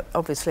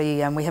 Obviously,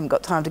 we haven't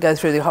got time to go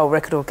through the whole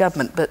record of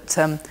government, but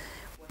one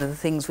of the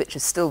things which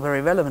is still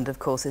very relevant, of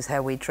course, is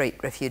how we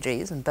treat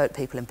refugees and boat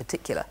people in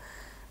particular.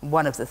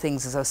 One of the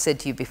things, as I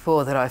said to you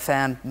before, that I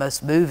found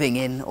most moving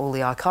in all the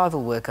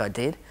archival work I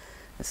did,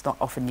 it's not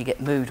often you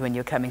get moved when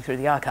you're coming through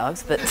the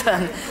archives, but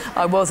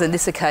I was on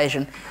this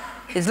occasion,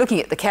 is looking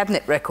at the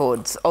cabinet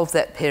records of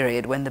that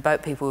period when the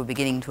boat people were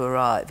beginning to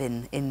arrive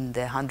in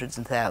their hundreds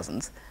and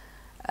thousands,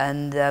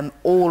 and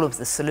all of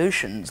the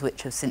solutions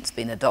which have since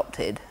been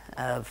adopted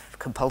of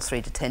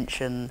compulsory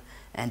detention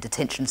and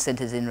detention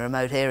centres in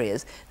remote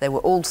areas, they were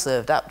all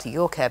served up to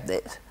your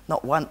cabinet,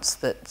 not once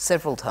but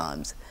several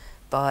times,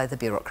 by the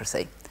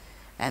bureaucracy,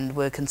 and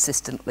were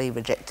consistently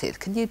rejected.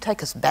 Can you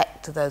take us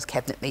back to those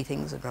cabinet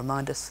meetings and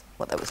remind us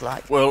what that was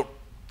like? Well,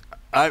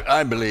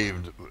 I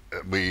believed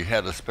we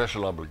had a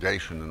special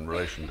obligation in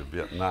relation to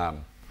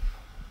Vietnam,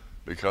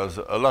 because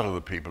a lot of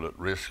the people at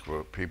risk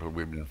were people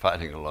we'd been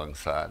fighting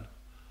alongside,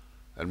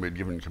 and we'd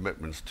given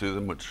commitments to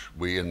them which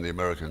we and the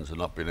Americans had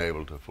not been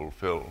able to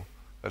fulfill.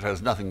 It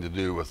has nothing to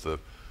do with the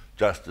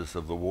justice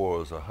of the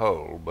war as a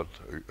whole, but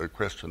a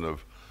question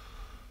of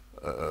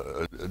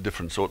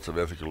different sorts of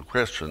ethical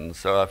questions.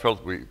 So I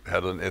felt we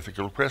had an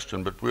ethical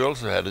question, but we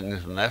also had an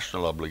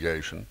international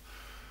obligation,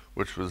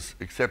 which was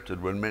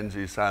accepted when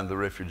Menzies signed the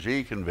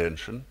Refugee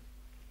Convention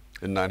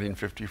in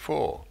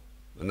 1954,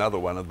 another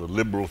one of the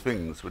liberal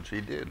things which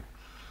he did.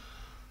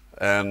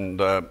 And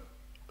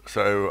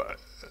so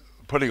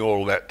putting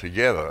all that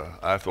together,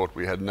 I thought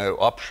we had no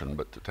option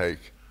but to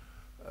take,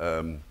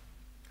 in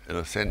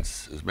a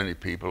sense, as many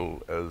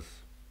people as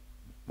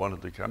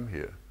wanted to come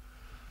here.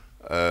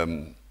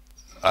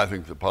 I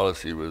think the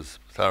policy was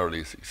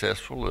thoroughly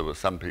successful. There were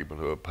some people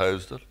who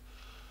opposed it.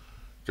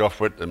 Gough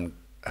Whitlam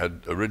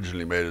had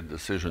originally made a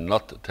decision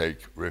not to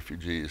take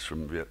refugees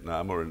from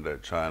Vietnam or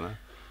Indochina,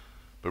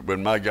 but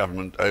when my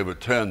government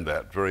overturned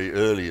that very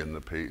early in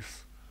the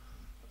piece,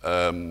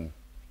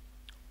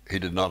 he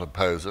did not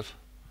oppose it.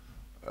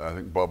 I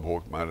think Bob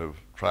Hawke might have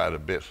tried a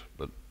bit,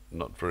 but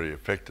not very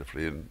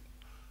effectively.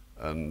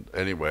 And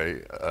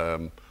anyway,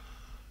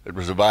 it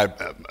was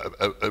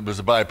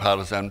a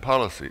bipartisan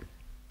policy.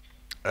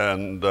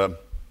 And I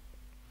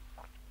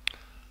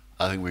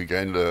think we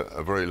gained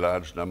a very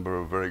large number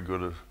of very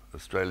good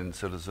Australian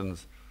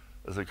citizens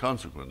as a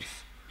consequence,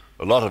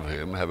 a lot of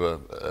whom have a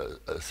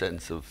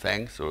sense of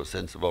thanks or a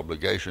sense of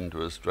obligation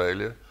to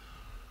Australia.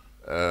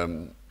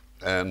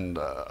 And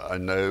I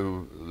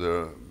know there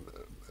are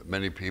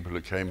many people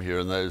who came here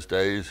in those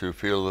days who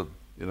feel that,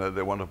 you know,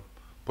 they want to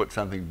put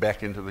something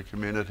back into the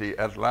community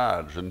at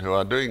large, and who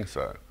are doing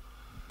so.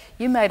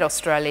 You made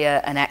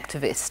Australia an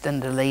activist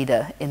and a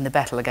leader in the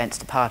battle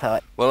against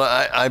apartheid. Well,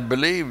 I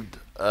believed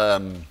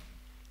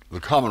the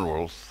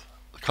Commonwealth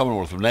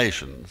of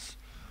Nations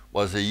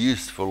was a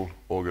useful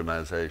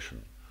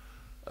organisation.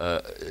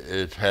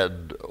 It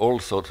had all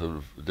sorts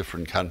of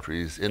different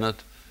countries in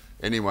it.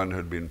 Anyone who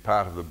had been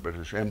part of the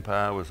British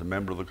Empire was a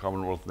member of the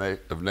Commonwealth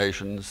of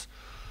Nations.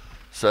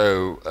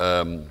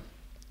 So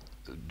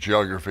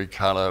geography,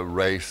 colour,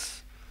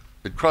 race,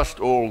 it crossed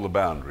all the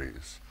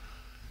boundaries.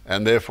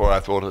 And therefore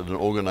I thought it an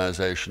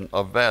organisation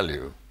of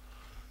value.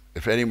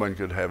 If anyone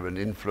could have an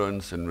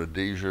influence in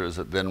Rhodesia, as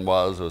it then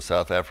was, or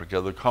South Africa,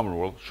 the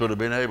Commonwealth should have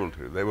been able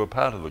to. They were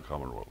part of the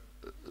Commonwealth.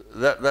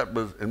 That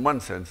was, in one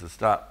sense, a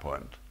start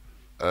point.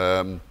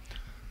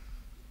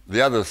 The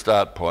other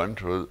start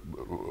point, was,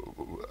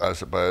 I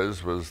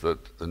suppose, was that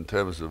in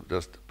terms of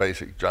just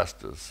basic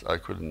justice, I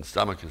couldn't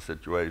stomach a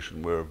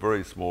situation where a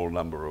very small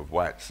number of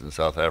whites in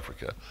South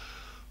Africa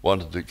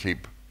wanted to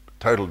keep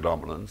total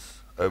dominance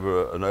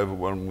over an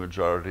overwhelming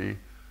majority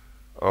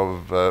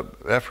of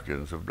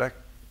Africans, of black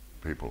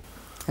people.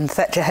 And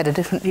Thatcher had a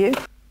different view?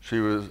 She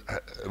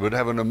would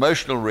have an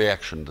emotional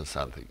reaction to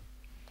something,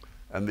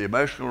 and the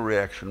emotional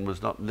reaction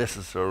was not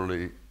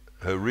necessarily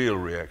her real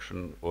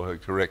reaction or her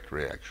correct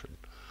reaction.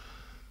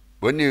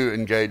 When you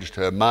engaged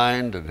her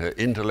mind and her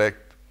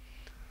intellect,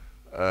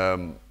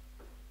 3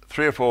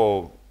 or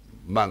 4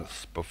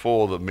 months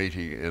before the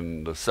meeting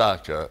in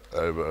Lusaka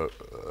over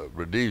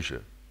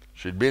Rhodesia,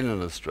 she'd been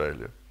in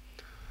Australia,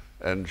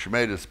 and she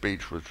made a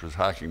speech which was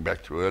harking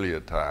back to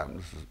earlier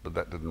times, but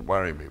that didn't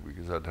worry me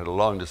because I'd had a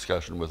long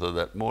discussion with her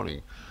that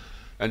morning.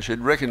 And she'd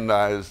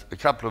recognised a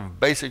couple of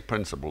basic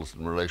principles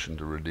in relation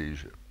to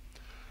Rhodesia.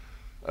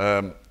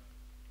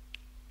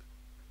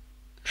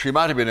 She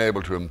might have been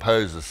able to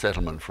impose a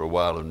settlement for a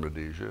while in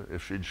Rhodesia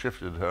if she'd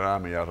shifted her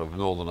army out of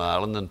Northern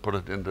Ireland and put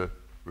it into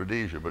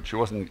Rhodesia, but she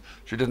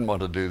didn't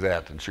want to do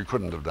that, and she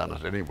couldn't have done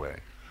it anyway.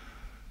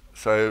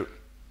 So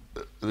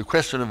the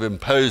question of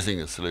imposing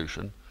a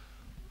solution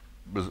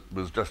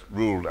was just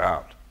ruled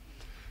out.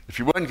 If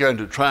you weren't going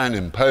to try and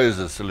impose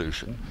a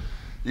solution,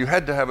 you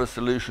had to have a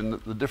solution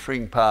that the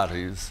differing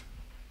parties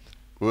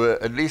were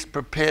at least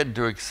prepared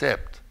to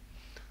accept.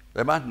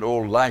 They mightn't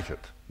all like it.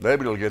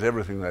 Nobody will get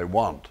everything they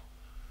want.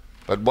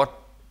 But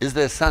is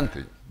there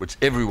something which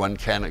everyone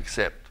can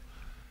accept?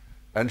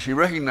 And she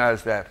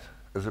recognised that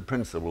as a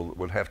principle that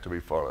would have to be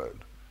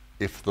followed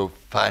if the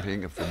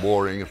fighting, if the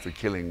warring, if the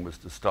killing was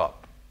to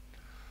stop.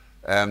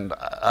 And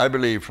I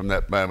believe from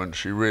that moment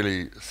she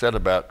really set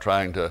about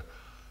trying to,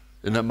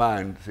 in her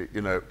mind,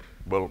 you know,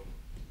 well,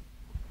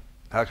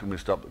 how can we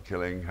stop the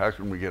killing? How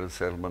can we get a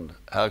settlement?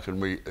 How can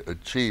we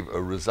achieve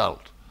a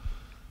result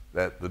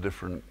that the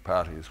different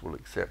parties will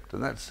accept?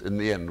 And that's, in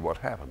the end, what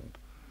happened.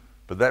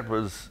 But that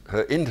was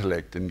her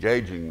intellect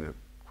engaging the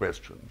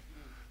question,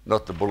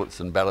 not the bullets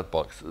and ballot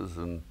boxes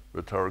and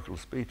rhetorical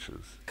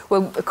speeches.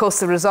 Well, of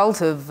course, the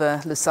result of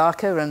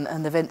Lusaka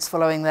and events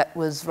following that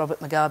was Robert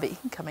Mugabe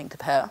coming to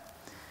power.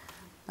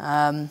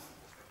 And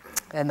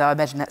I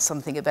imagine that's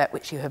something about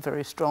which you have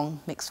very strong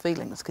mixed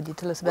feelings. Could you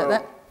tell us about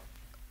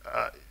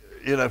that?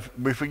 You know,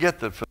 we forget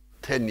that for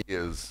 10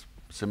 years,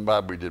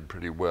 Zimbabwe did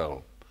pretty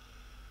well.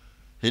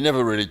 He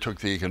never really took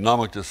the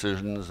economic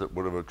decisions that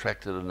would have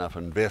attracted enough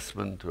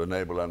investment to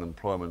enable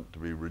unemployment to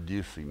be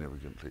reduced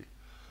significantly.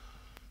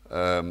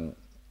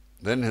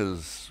 Then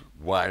his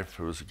wife,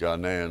 who was a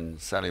Ghanaian,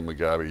 Sally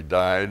Mugabe,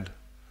 died,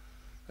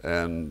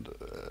 and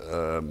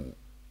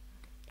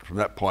from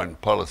that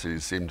point,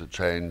 policies seemed to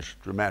change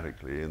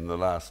dramatically. In the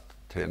last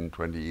 10,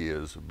 20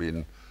 years have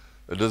been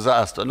a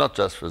disaster, not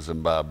just for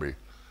Zimbabwe,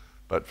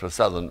 but for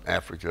Southern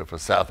Africa, for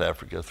South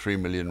Africa, 3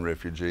 million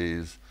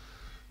refugees.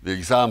 The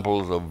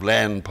examples of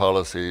land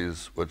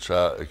policies which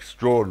are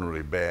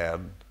extraordinarily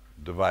bad,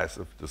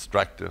 divisive,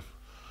 destructive,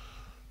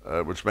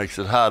 which makes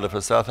it harder for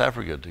South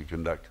Africa to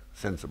conduct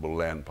sensible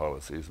land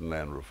policies and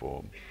land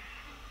reform.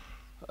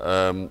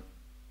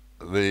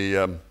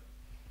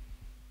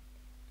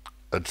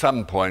 At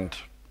some point,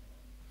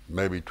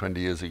 maybe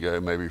 20 years ago,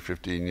 maybe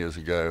 15 years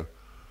ago,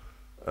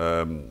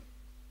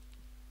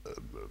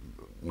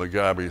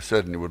 Mugabe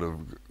certainly would have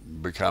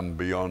become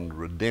beyond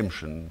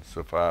redemption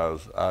so far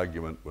as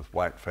argument with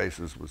white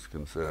faces was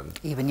concerned.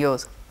 Even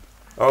yours?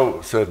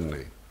 Oh,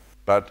 certainly.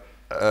 But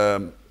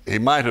he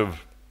might have...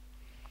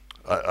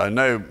 I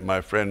know my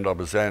friend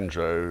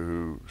Obasanjo,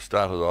 who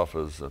started off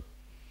as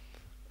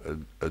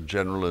a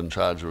general in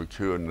charge of a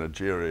coup in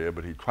Nigeria,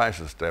 but he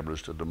twice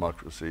established a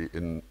democracy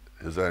in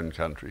his own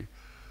country.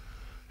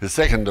 His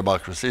second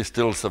democracy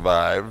still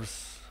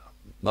survives,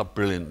 not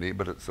brilliantly,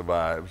 but it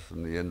survives,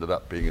 and he ended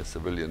up being a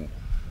civilian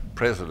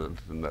president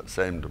in that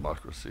same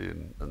democracy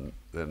and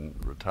then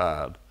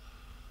retired.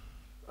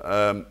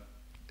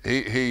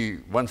 He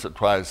once or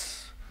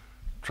twice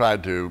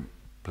tried to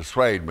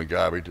persuade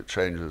Mugabe to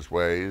change his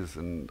ways,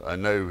 and I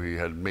know he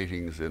had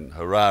meetings in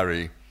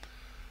Harare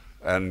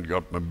and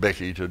got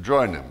Mbeki to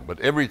join him. But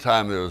every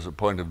time there was a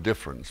point of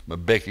difference,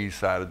 Mbeki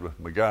sided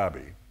with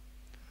Mugabe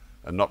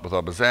and not with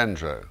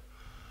Obasanjo.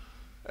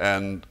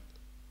 And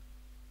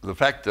the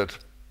fact that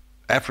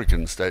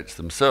African states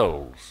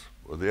themselves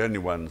were the only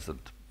ones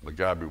that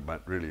Mugabe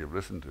might really have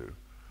listened to,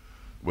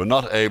 were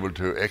not able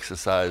to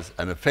exercise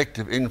an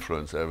effective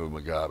influence over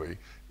Mugabe,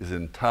 is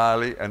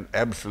entirely and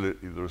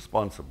absolutely the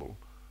responsible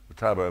for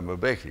Thabo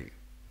Mbeki.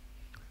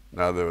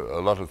 Now, there are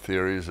a lot of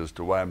theories as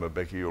to why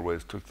Mbeki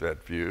always took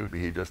that view.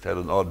 He just had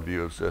an odd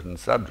view of certain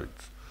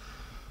subjects.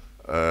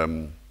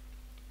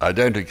 I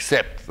don't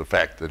accept the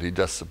fact that he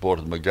just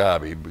supported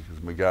Mugabe because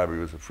Mugabe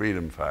was a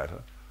freedom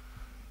fighter.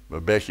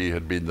 Mbeki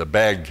had been the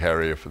bag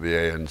carrier for the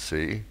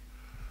ANC,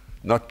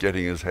 not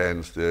getting his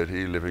hands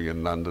dirty, living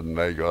in London,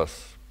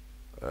 Lagos,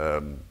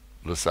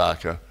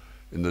 Lusaka,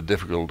 in the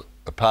difficult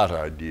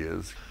apartheid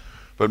years.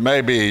 But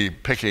maybe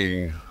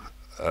picking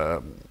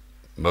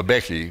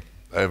Mbeki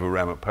over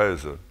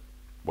Ramaphosa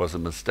was a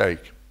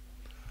mistake.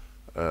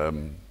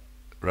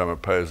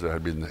 Ramaphosa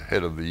had been the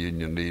head of the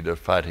union leader,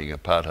 fighting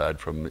apartheid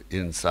from the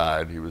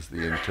inside. He was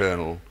the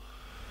internal,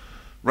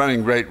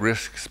 running great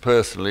risks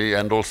personally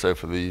and also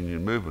for the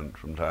union movement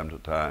from time to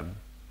time,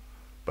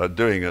 but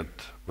doing it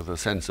with a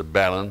sense of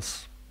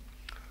balance.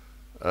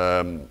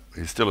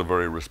 He's still a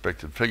very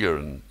respected figure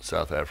in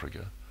South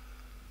Africa.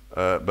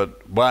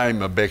 But why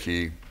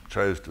Mbeki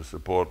chose to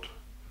support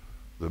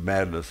the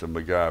madness of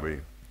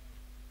Mugabe,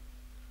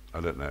 I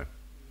don't know.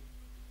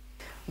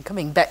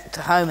 Coming back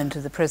to home and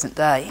to the present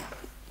day,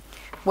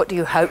 what do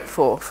you hope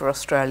for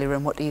Australia,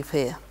 and what do you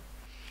fear?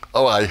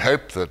 Oh, I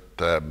hope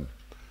that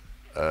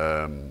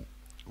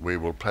we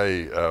will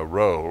play a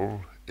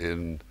role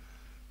in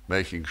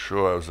making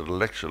sure. I was at a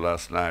lecture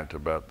last night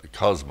about the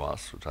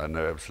cosmos, which I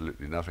know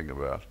absolutely nothing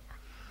about,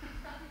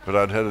 but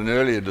I'd had an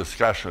earlier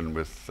discussion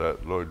with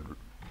Lloyd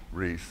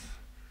Rees,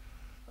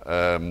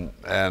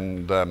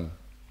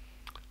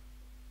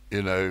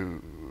 you know,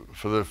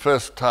 for the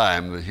first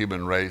time, the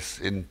human race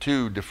in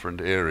two different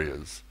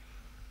areas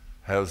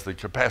has the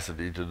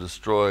capacity to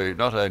destroy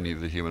not only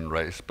the human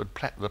race, but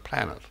the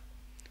planet.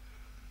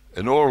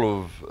 In all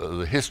of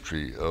the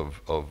history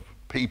of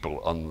people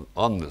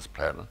on this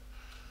planet,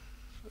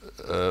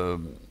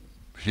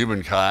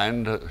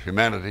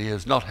 humanity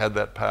has not had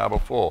that power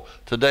before.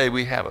 Today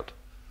we have it.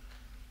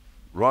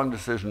 Wrong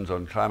decisions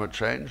on climate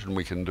change, and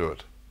we can do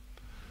it.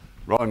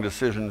 Wrong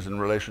decisions in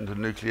relation to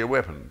nuclear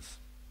weapons,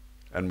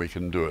 and we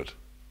can do it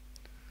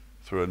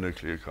through a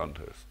nuclear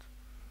contest.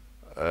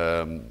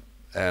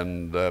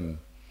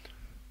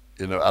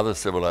 You know, other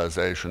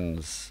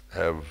civilizations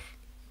have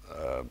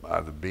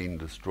either been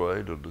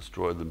destroyed or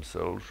destroyed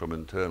themselves from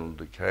internal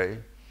decay.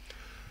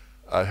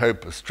 I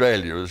hope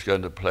Australia is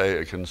going to play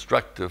a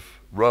constructive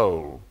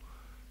role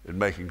in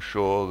making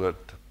sure that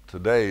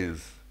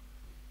today's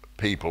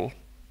people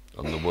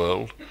in the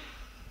world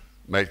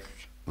make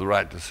the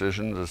right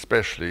decisions,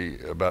 especially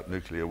about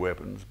nuclear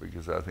weapons,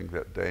 because I think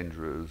that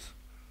danger is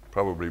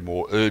probably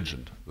more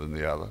urgent than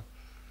the other.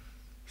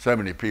 So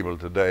many people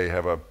today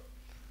have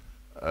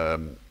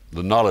the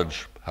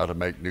knowledge how to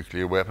make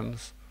nuclear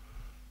weapons,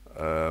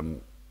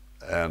 the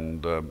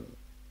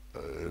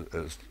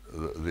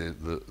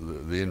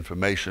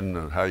information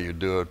and how you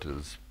do it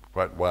is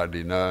quite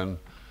widely known.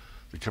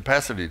 The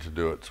capacity to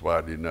do it is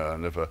widely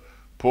known. If a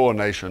poor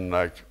nation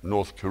like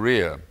North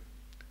Korea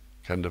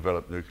can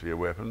develop nuclear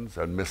weapons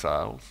and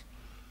missiles,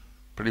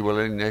 pretty well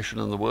any nation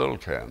in the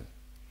world can.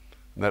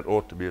 And that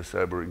ought to be a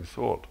sobering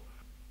thought.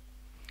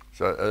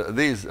 So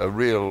these are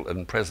real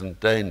and present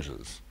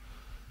dangers.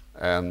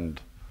 And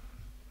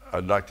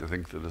I'd like to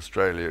think that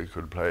Australia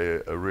could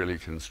play a really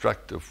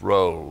constructive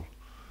role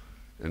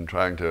in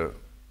trying to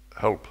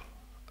help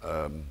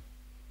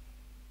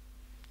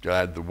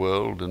guide the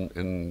world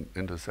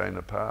into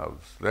saner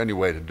paths. The only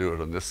way to do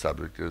it on this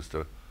subject is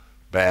to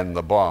ban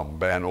the bomb,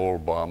 ban all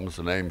bombs,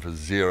 and aim for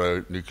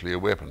zero nuclear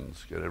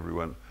weapons. Get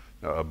everyone.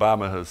 Now,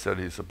 Obama has said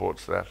he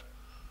supports that.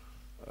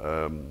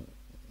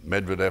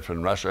 Medvedev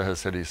in Russia has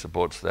said he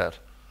supports that.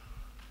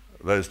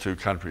 Those two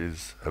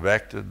countries have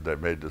acted.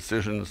 They've made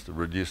decisions to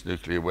reduce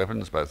nuclear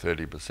weapons by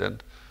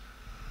 30%.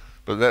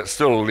 But that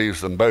still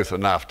leaves them both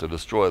enough to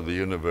destroy the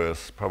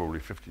universe probably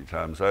 50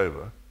 times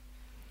over,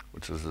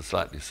 which is a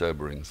slightly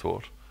sobering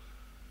thought.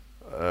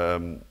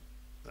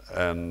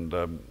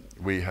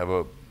 We have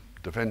a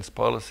defense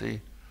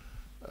policy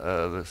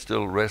that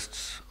still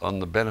rests on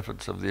the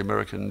benefits of the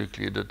American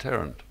nuclear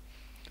deterrent,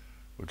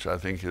 which I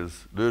think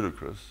is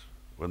ludicrous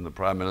when the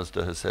Prime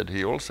Minister has said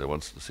he also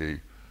wants to see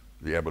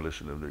the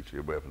abolition of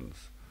nuclear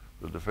weapons.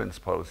 The defense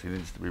policy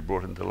needs to be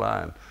brought into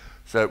line.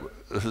 So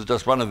this is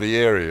just one of the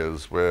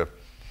areas where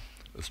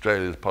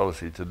Australia's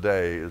policy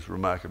today is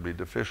remarkably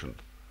deficient.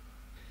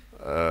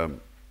 I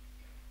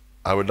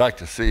would like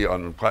to see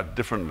on quite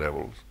different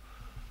levels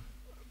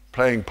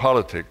playing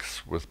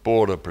politics with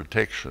border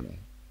protection,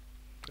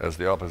 as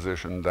the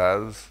opposition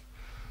does.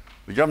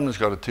 The government's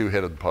got a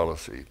two-headed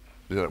policy.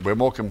 You know, we're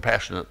more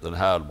compassionate than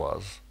Howard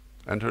was,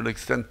 and to an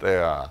extent they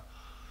are.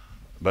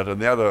 But on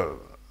the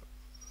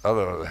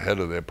other head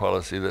of their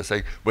policy, they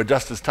say, we're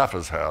just as tough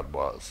as Howard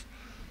was.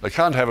 They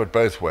can't have it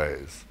both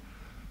ways.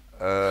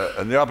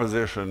 And the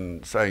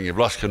opposition saying you've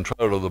lost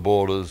control of the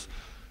borders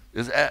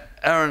is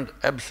arrant,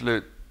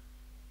 absolute.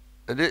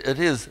 It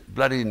is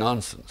bloody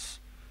nonsense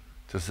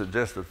to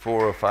suggest that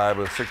 4 or 5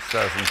 or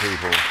 6,000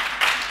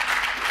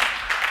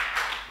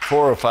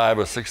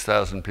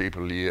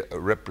 people a year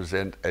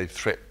represent a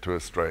threat to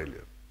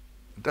Australia.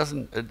 It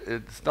doesn't.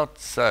 It's not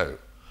so.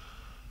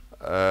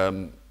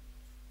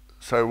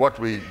 So what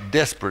we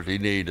desperately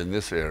need in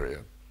this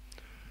area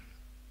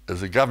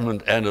is a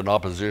government and an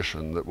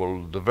opposition that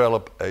will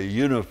develop a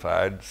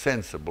unified,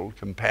 sensible,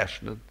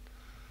 compassionate,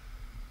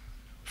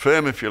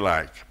 firm, if you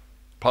like,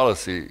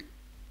 policy,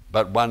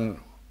 but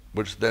one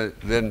which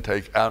then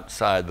take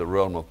outside the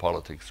realm of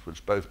politics,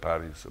 which both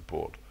parties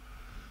support.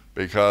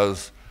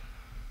 Because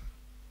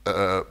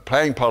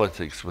playing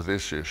politics with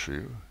this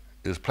issue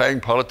is playing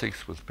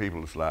politics with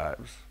people's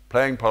lives,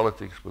 playing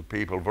politics with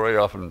people very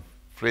often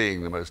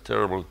fleeing the most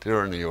terrible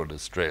tyranny or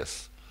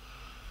distress.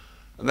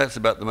 And that's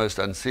about the most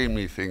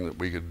unseemly thing that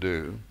we could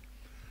do.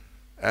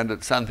 And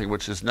it's something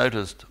which is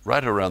noticed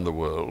right around the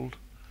world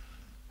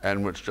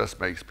and which just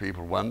makes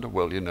people wonder,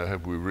 well, you know,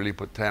 have we really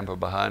put Tampa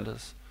behind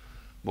us?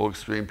 More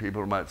extreme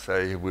people might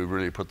say, have we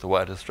really put the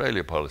White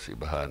Australia policy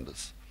behind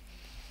us?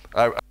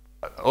 I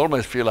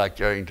almost feel like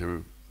going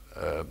to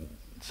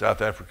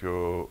South Africa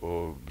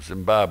or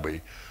Zimbabwe,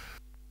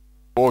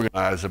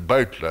 organise a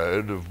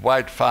boatload of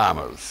white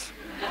farmers.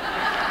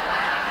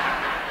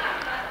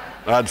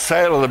 I'd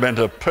sail them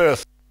into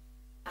Perth,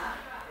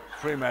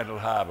 Fremantle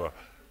Harbour.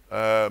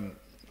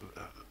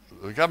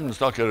 The government's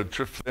not going to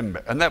trip them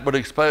back. And that would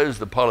expose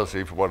the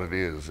policy for what it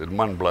is in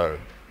one blow.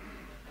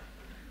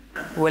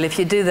 Well, if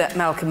you do that,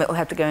 Malcolm, it'll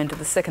have to go into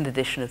the second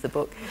edition of the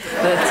book.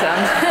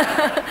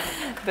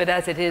 But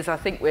as it is, I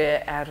think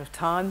we're out of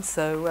time.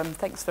 So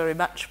thanks very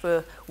much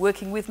for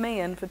working with me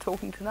and for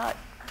talking tonight.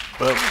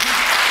 Well,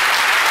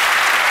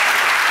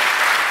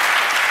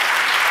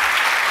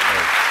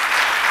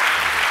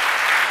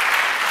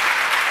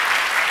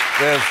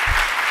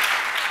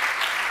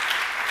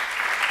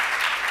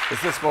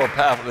 is this more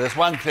powerful? There's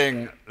one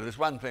thing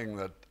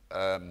that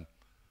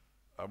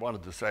I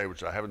wanted to say,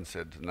 which I haven't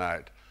said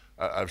tonight.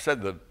 I've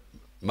said that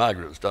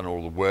Margaret's done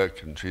all the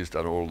work and she's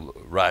done all the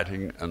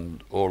writing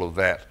and all of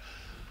that.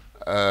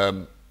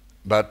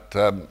 But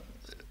the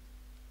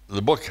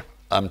book,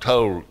 I'm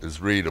told, is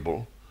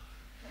readable.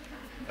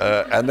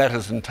 And that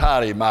is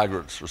entirely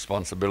Margaret's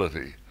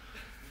responsibility,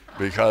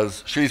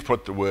 because she's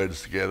put the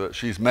words together,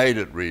 she's made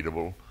it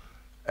readable,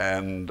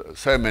 and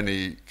so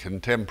many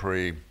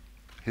contemporary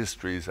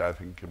histories, I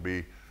think, can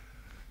be,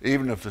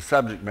 even if the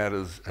subject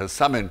matter has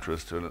some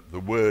interest in it, the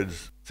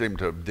words seem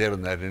to have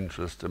deadened that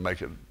interest to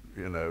make it,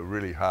 you know,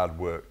 really hard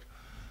work.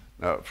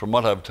 Now, from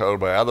what I've told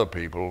by other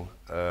people,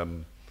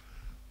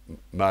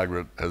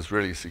 Margaret has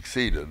really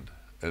succeeded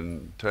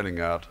in turning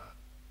out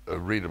a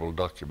readable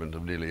document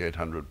of nearly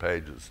 800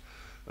 pages.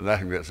 And I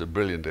think that's a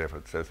brilliant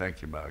effort, so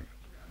thank you, Margaret.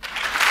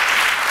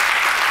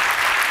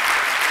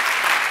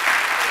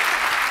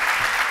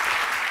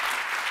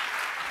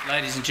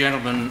 Ladies and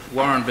gentlemen,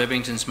 Warren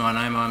Bebbington's my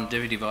name. I'm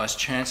Deputy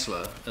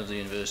Vice-Chancellor of the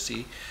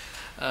University.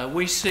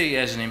 We see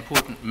as an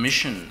important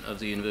mission of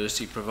the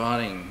University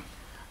providing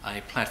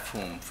a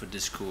platform for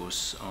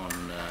discourse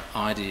on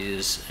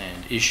ideas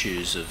and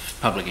issues of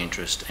public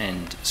interest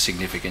and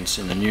significance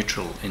in a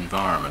neutral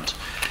environment.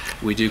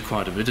 We do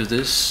quite a bit of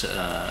this,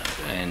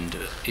 and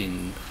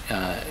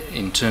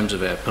in terms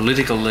of our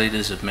political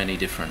leaders of many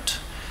different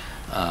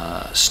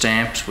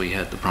stamps. We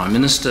had the Prime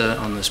Minister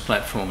on this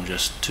platform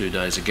just 2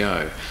 days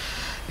ago.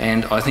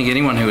 And I think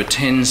anyone who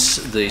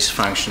attends these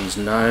functions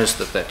knows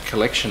that that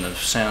collection of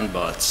sound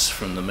bites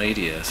from the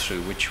media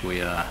through which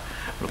we are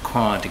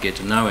required to get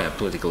to know our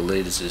political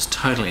leaders is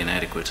totally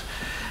inadequate,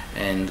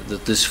 and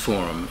that this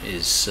forum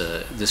is,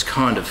 this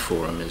kind of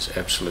forum is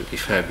absolutely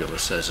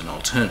fabulous as an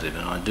alternative,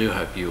 and I do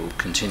hope you will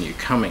continue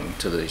coming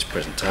to these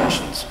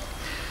presentations.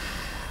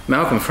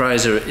 Malcolm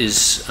Fraser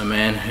is a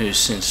man who,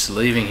 since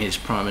leaving his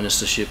Prime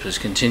Ministership, has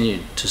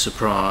continued to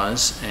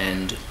surprise,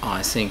 and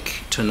I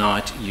think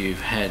tonight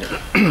you've had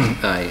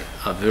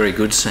a very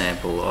good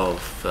sample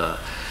of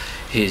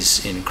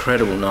his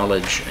incredible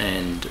knowledge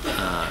and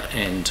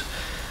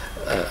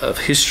of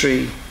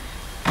history,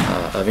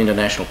 of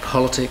international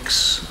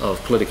politics, of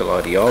political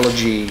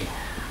ideology,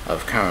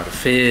 of current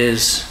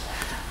affairs.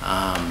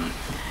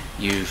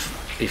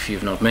 If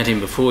you've not met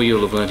him before,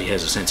 you'll have learned he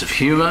has a sense of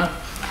humour.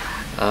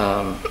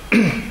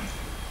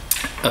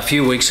 A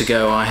few weeks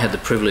ago I had the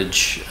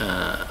privilege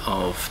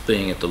of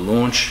being at the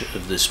launch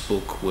of this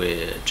book,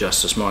 where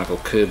Justice Michael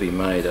Kirby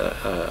made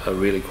a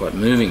really quite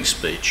moving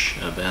speech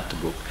about the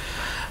book.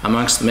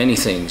 Amongst the many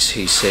things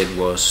he said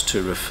was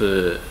to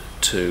refer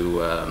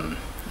to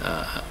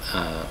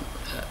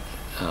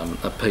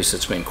a piece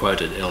that's been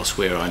quoted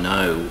elsewhere, I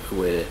know,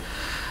 where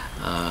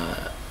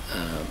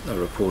a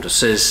reporter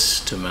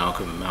says to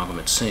Malcolm,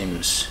 it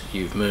seems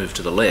you've moved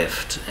to the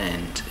left,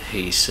 and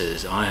he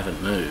says, I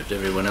haven't moved,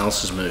 everyone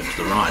else has moved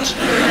to the right.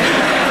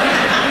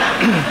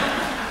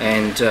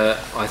 And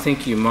I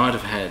think you might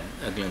have had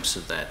a glimpse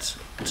of that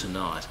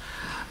tonight.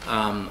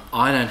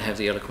 I don't have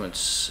the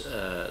eloquence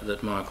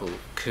that Michael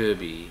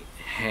Kirby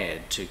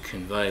had to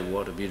convey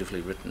what a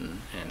beautifully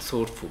written and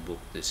thoughtful book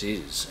this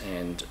is,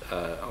 and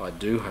I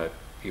do hope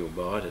you'll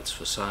buy it. It's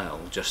for sale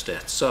just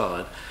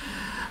outside.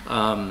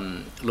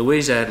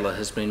 Louise Adler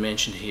has been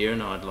mentioned here,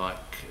 and I'd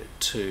like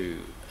to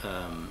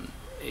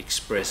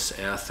express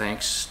our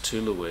thanks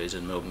to Louise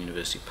and Melbourne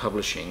University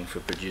Publishing for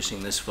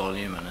producing this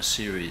volume and a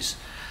series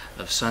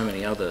of so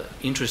many other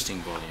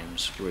interesting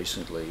volumes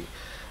recently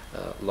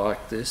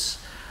like this.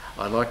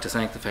 I'd like to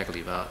thank the Faculty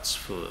of Arts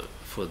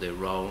for their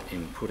role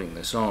in putting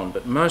this on,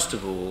 but most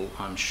of all,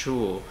 I'm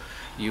sure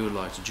you would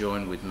like to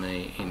join with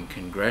me in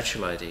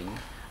congratulating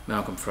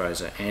Malcolm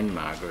Fraser and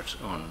Margaret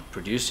on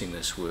producing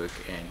this work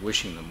and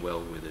wishing them well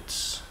with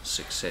its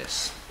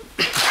success.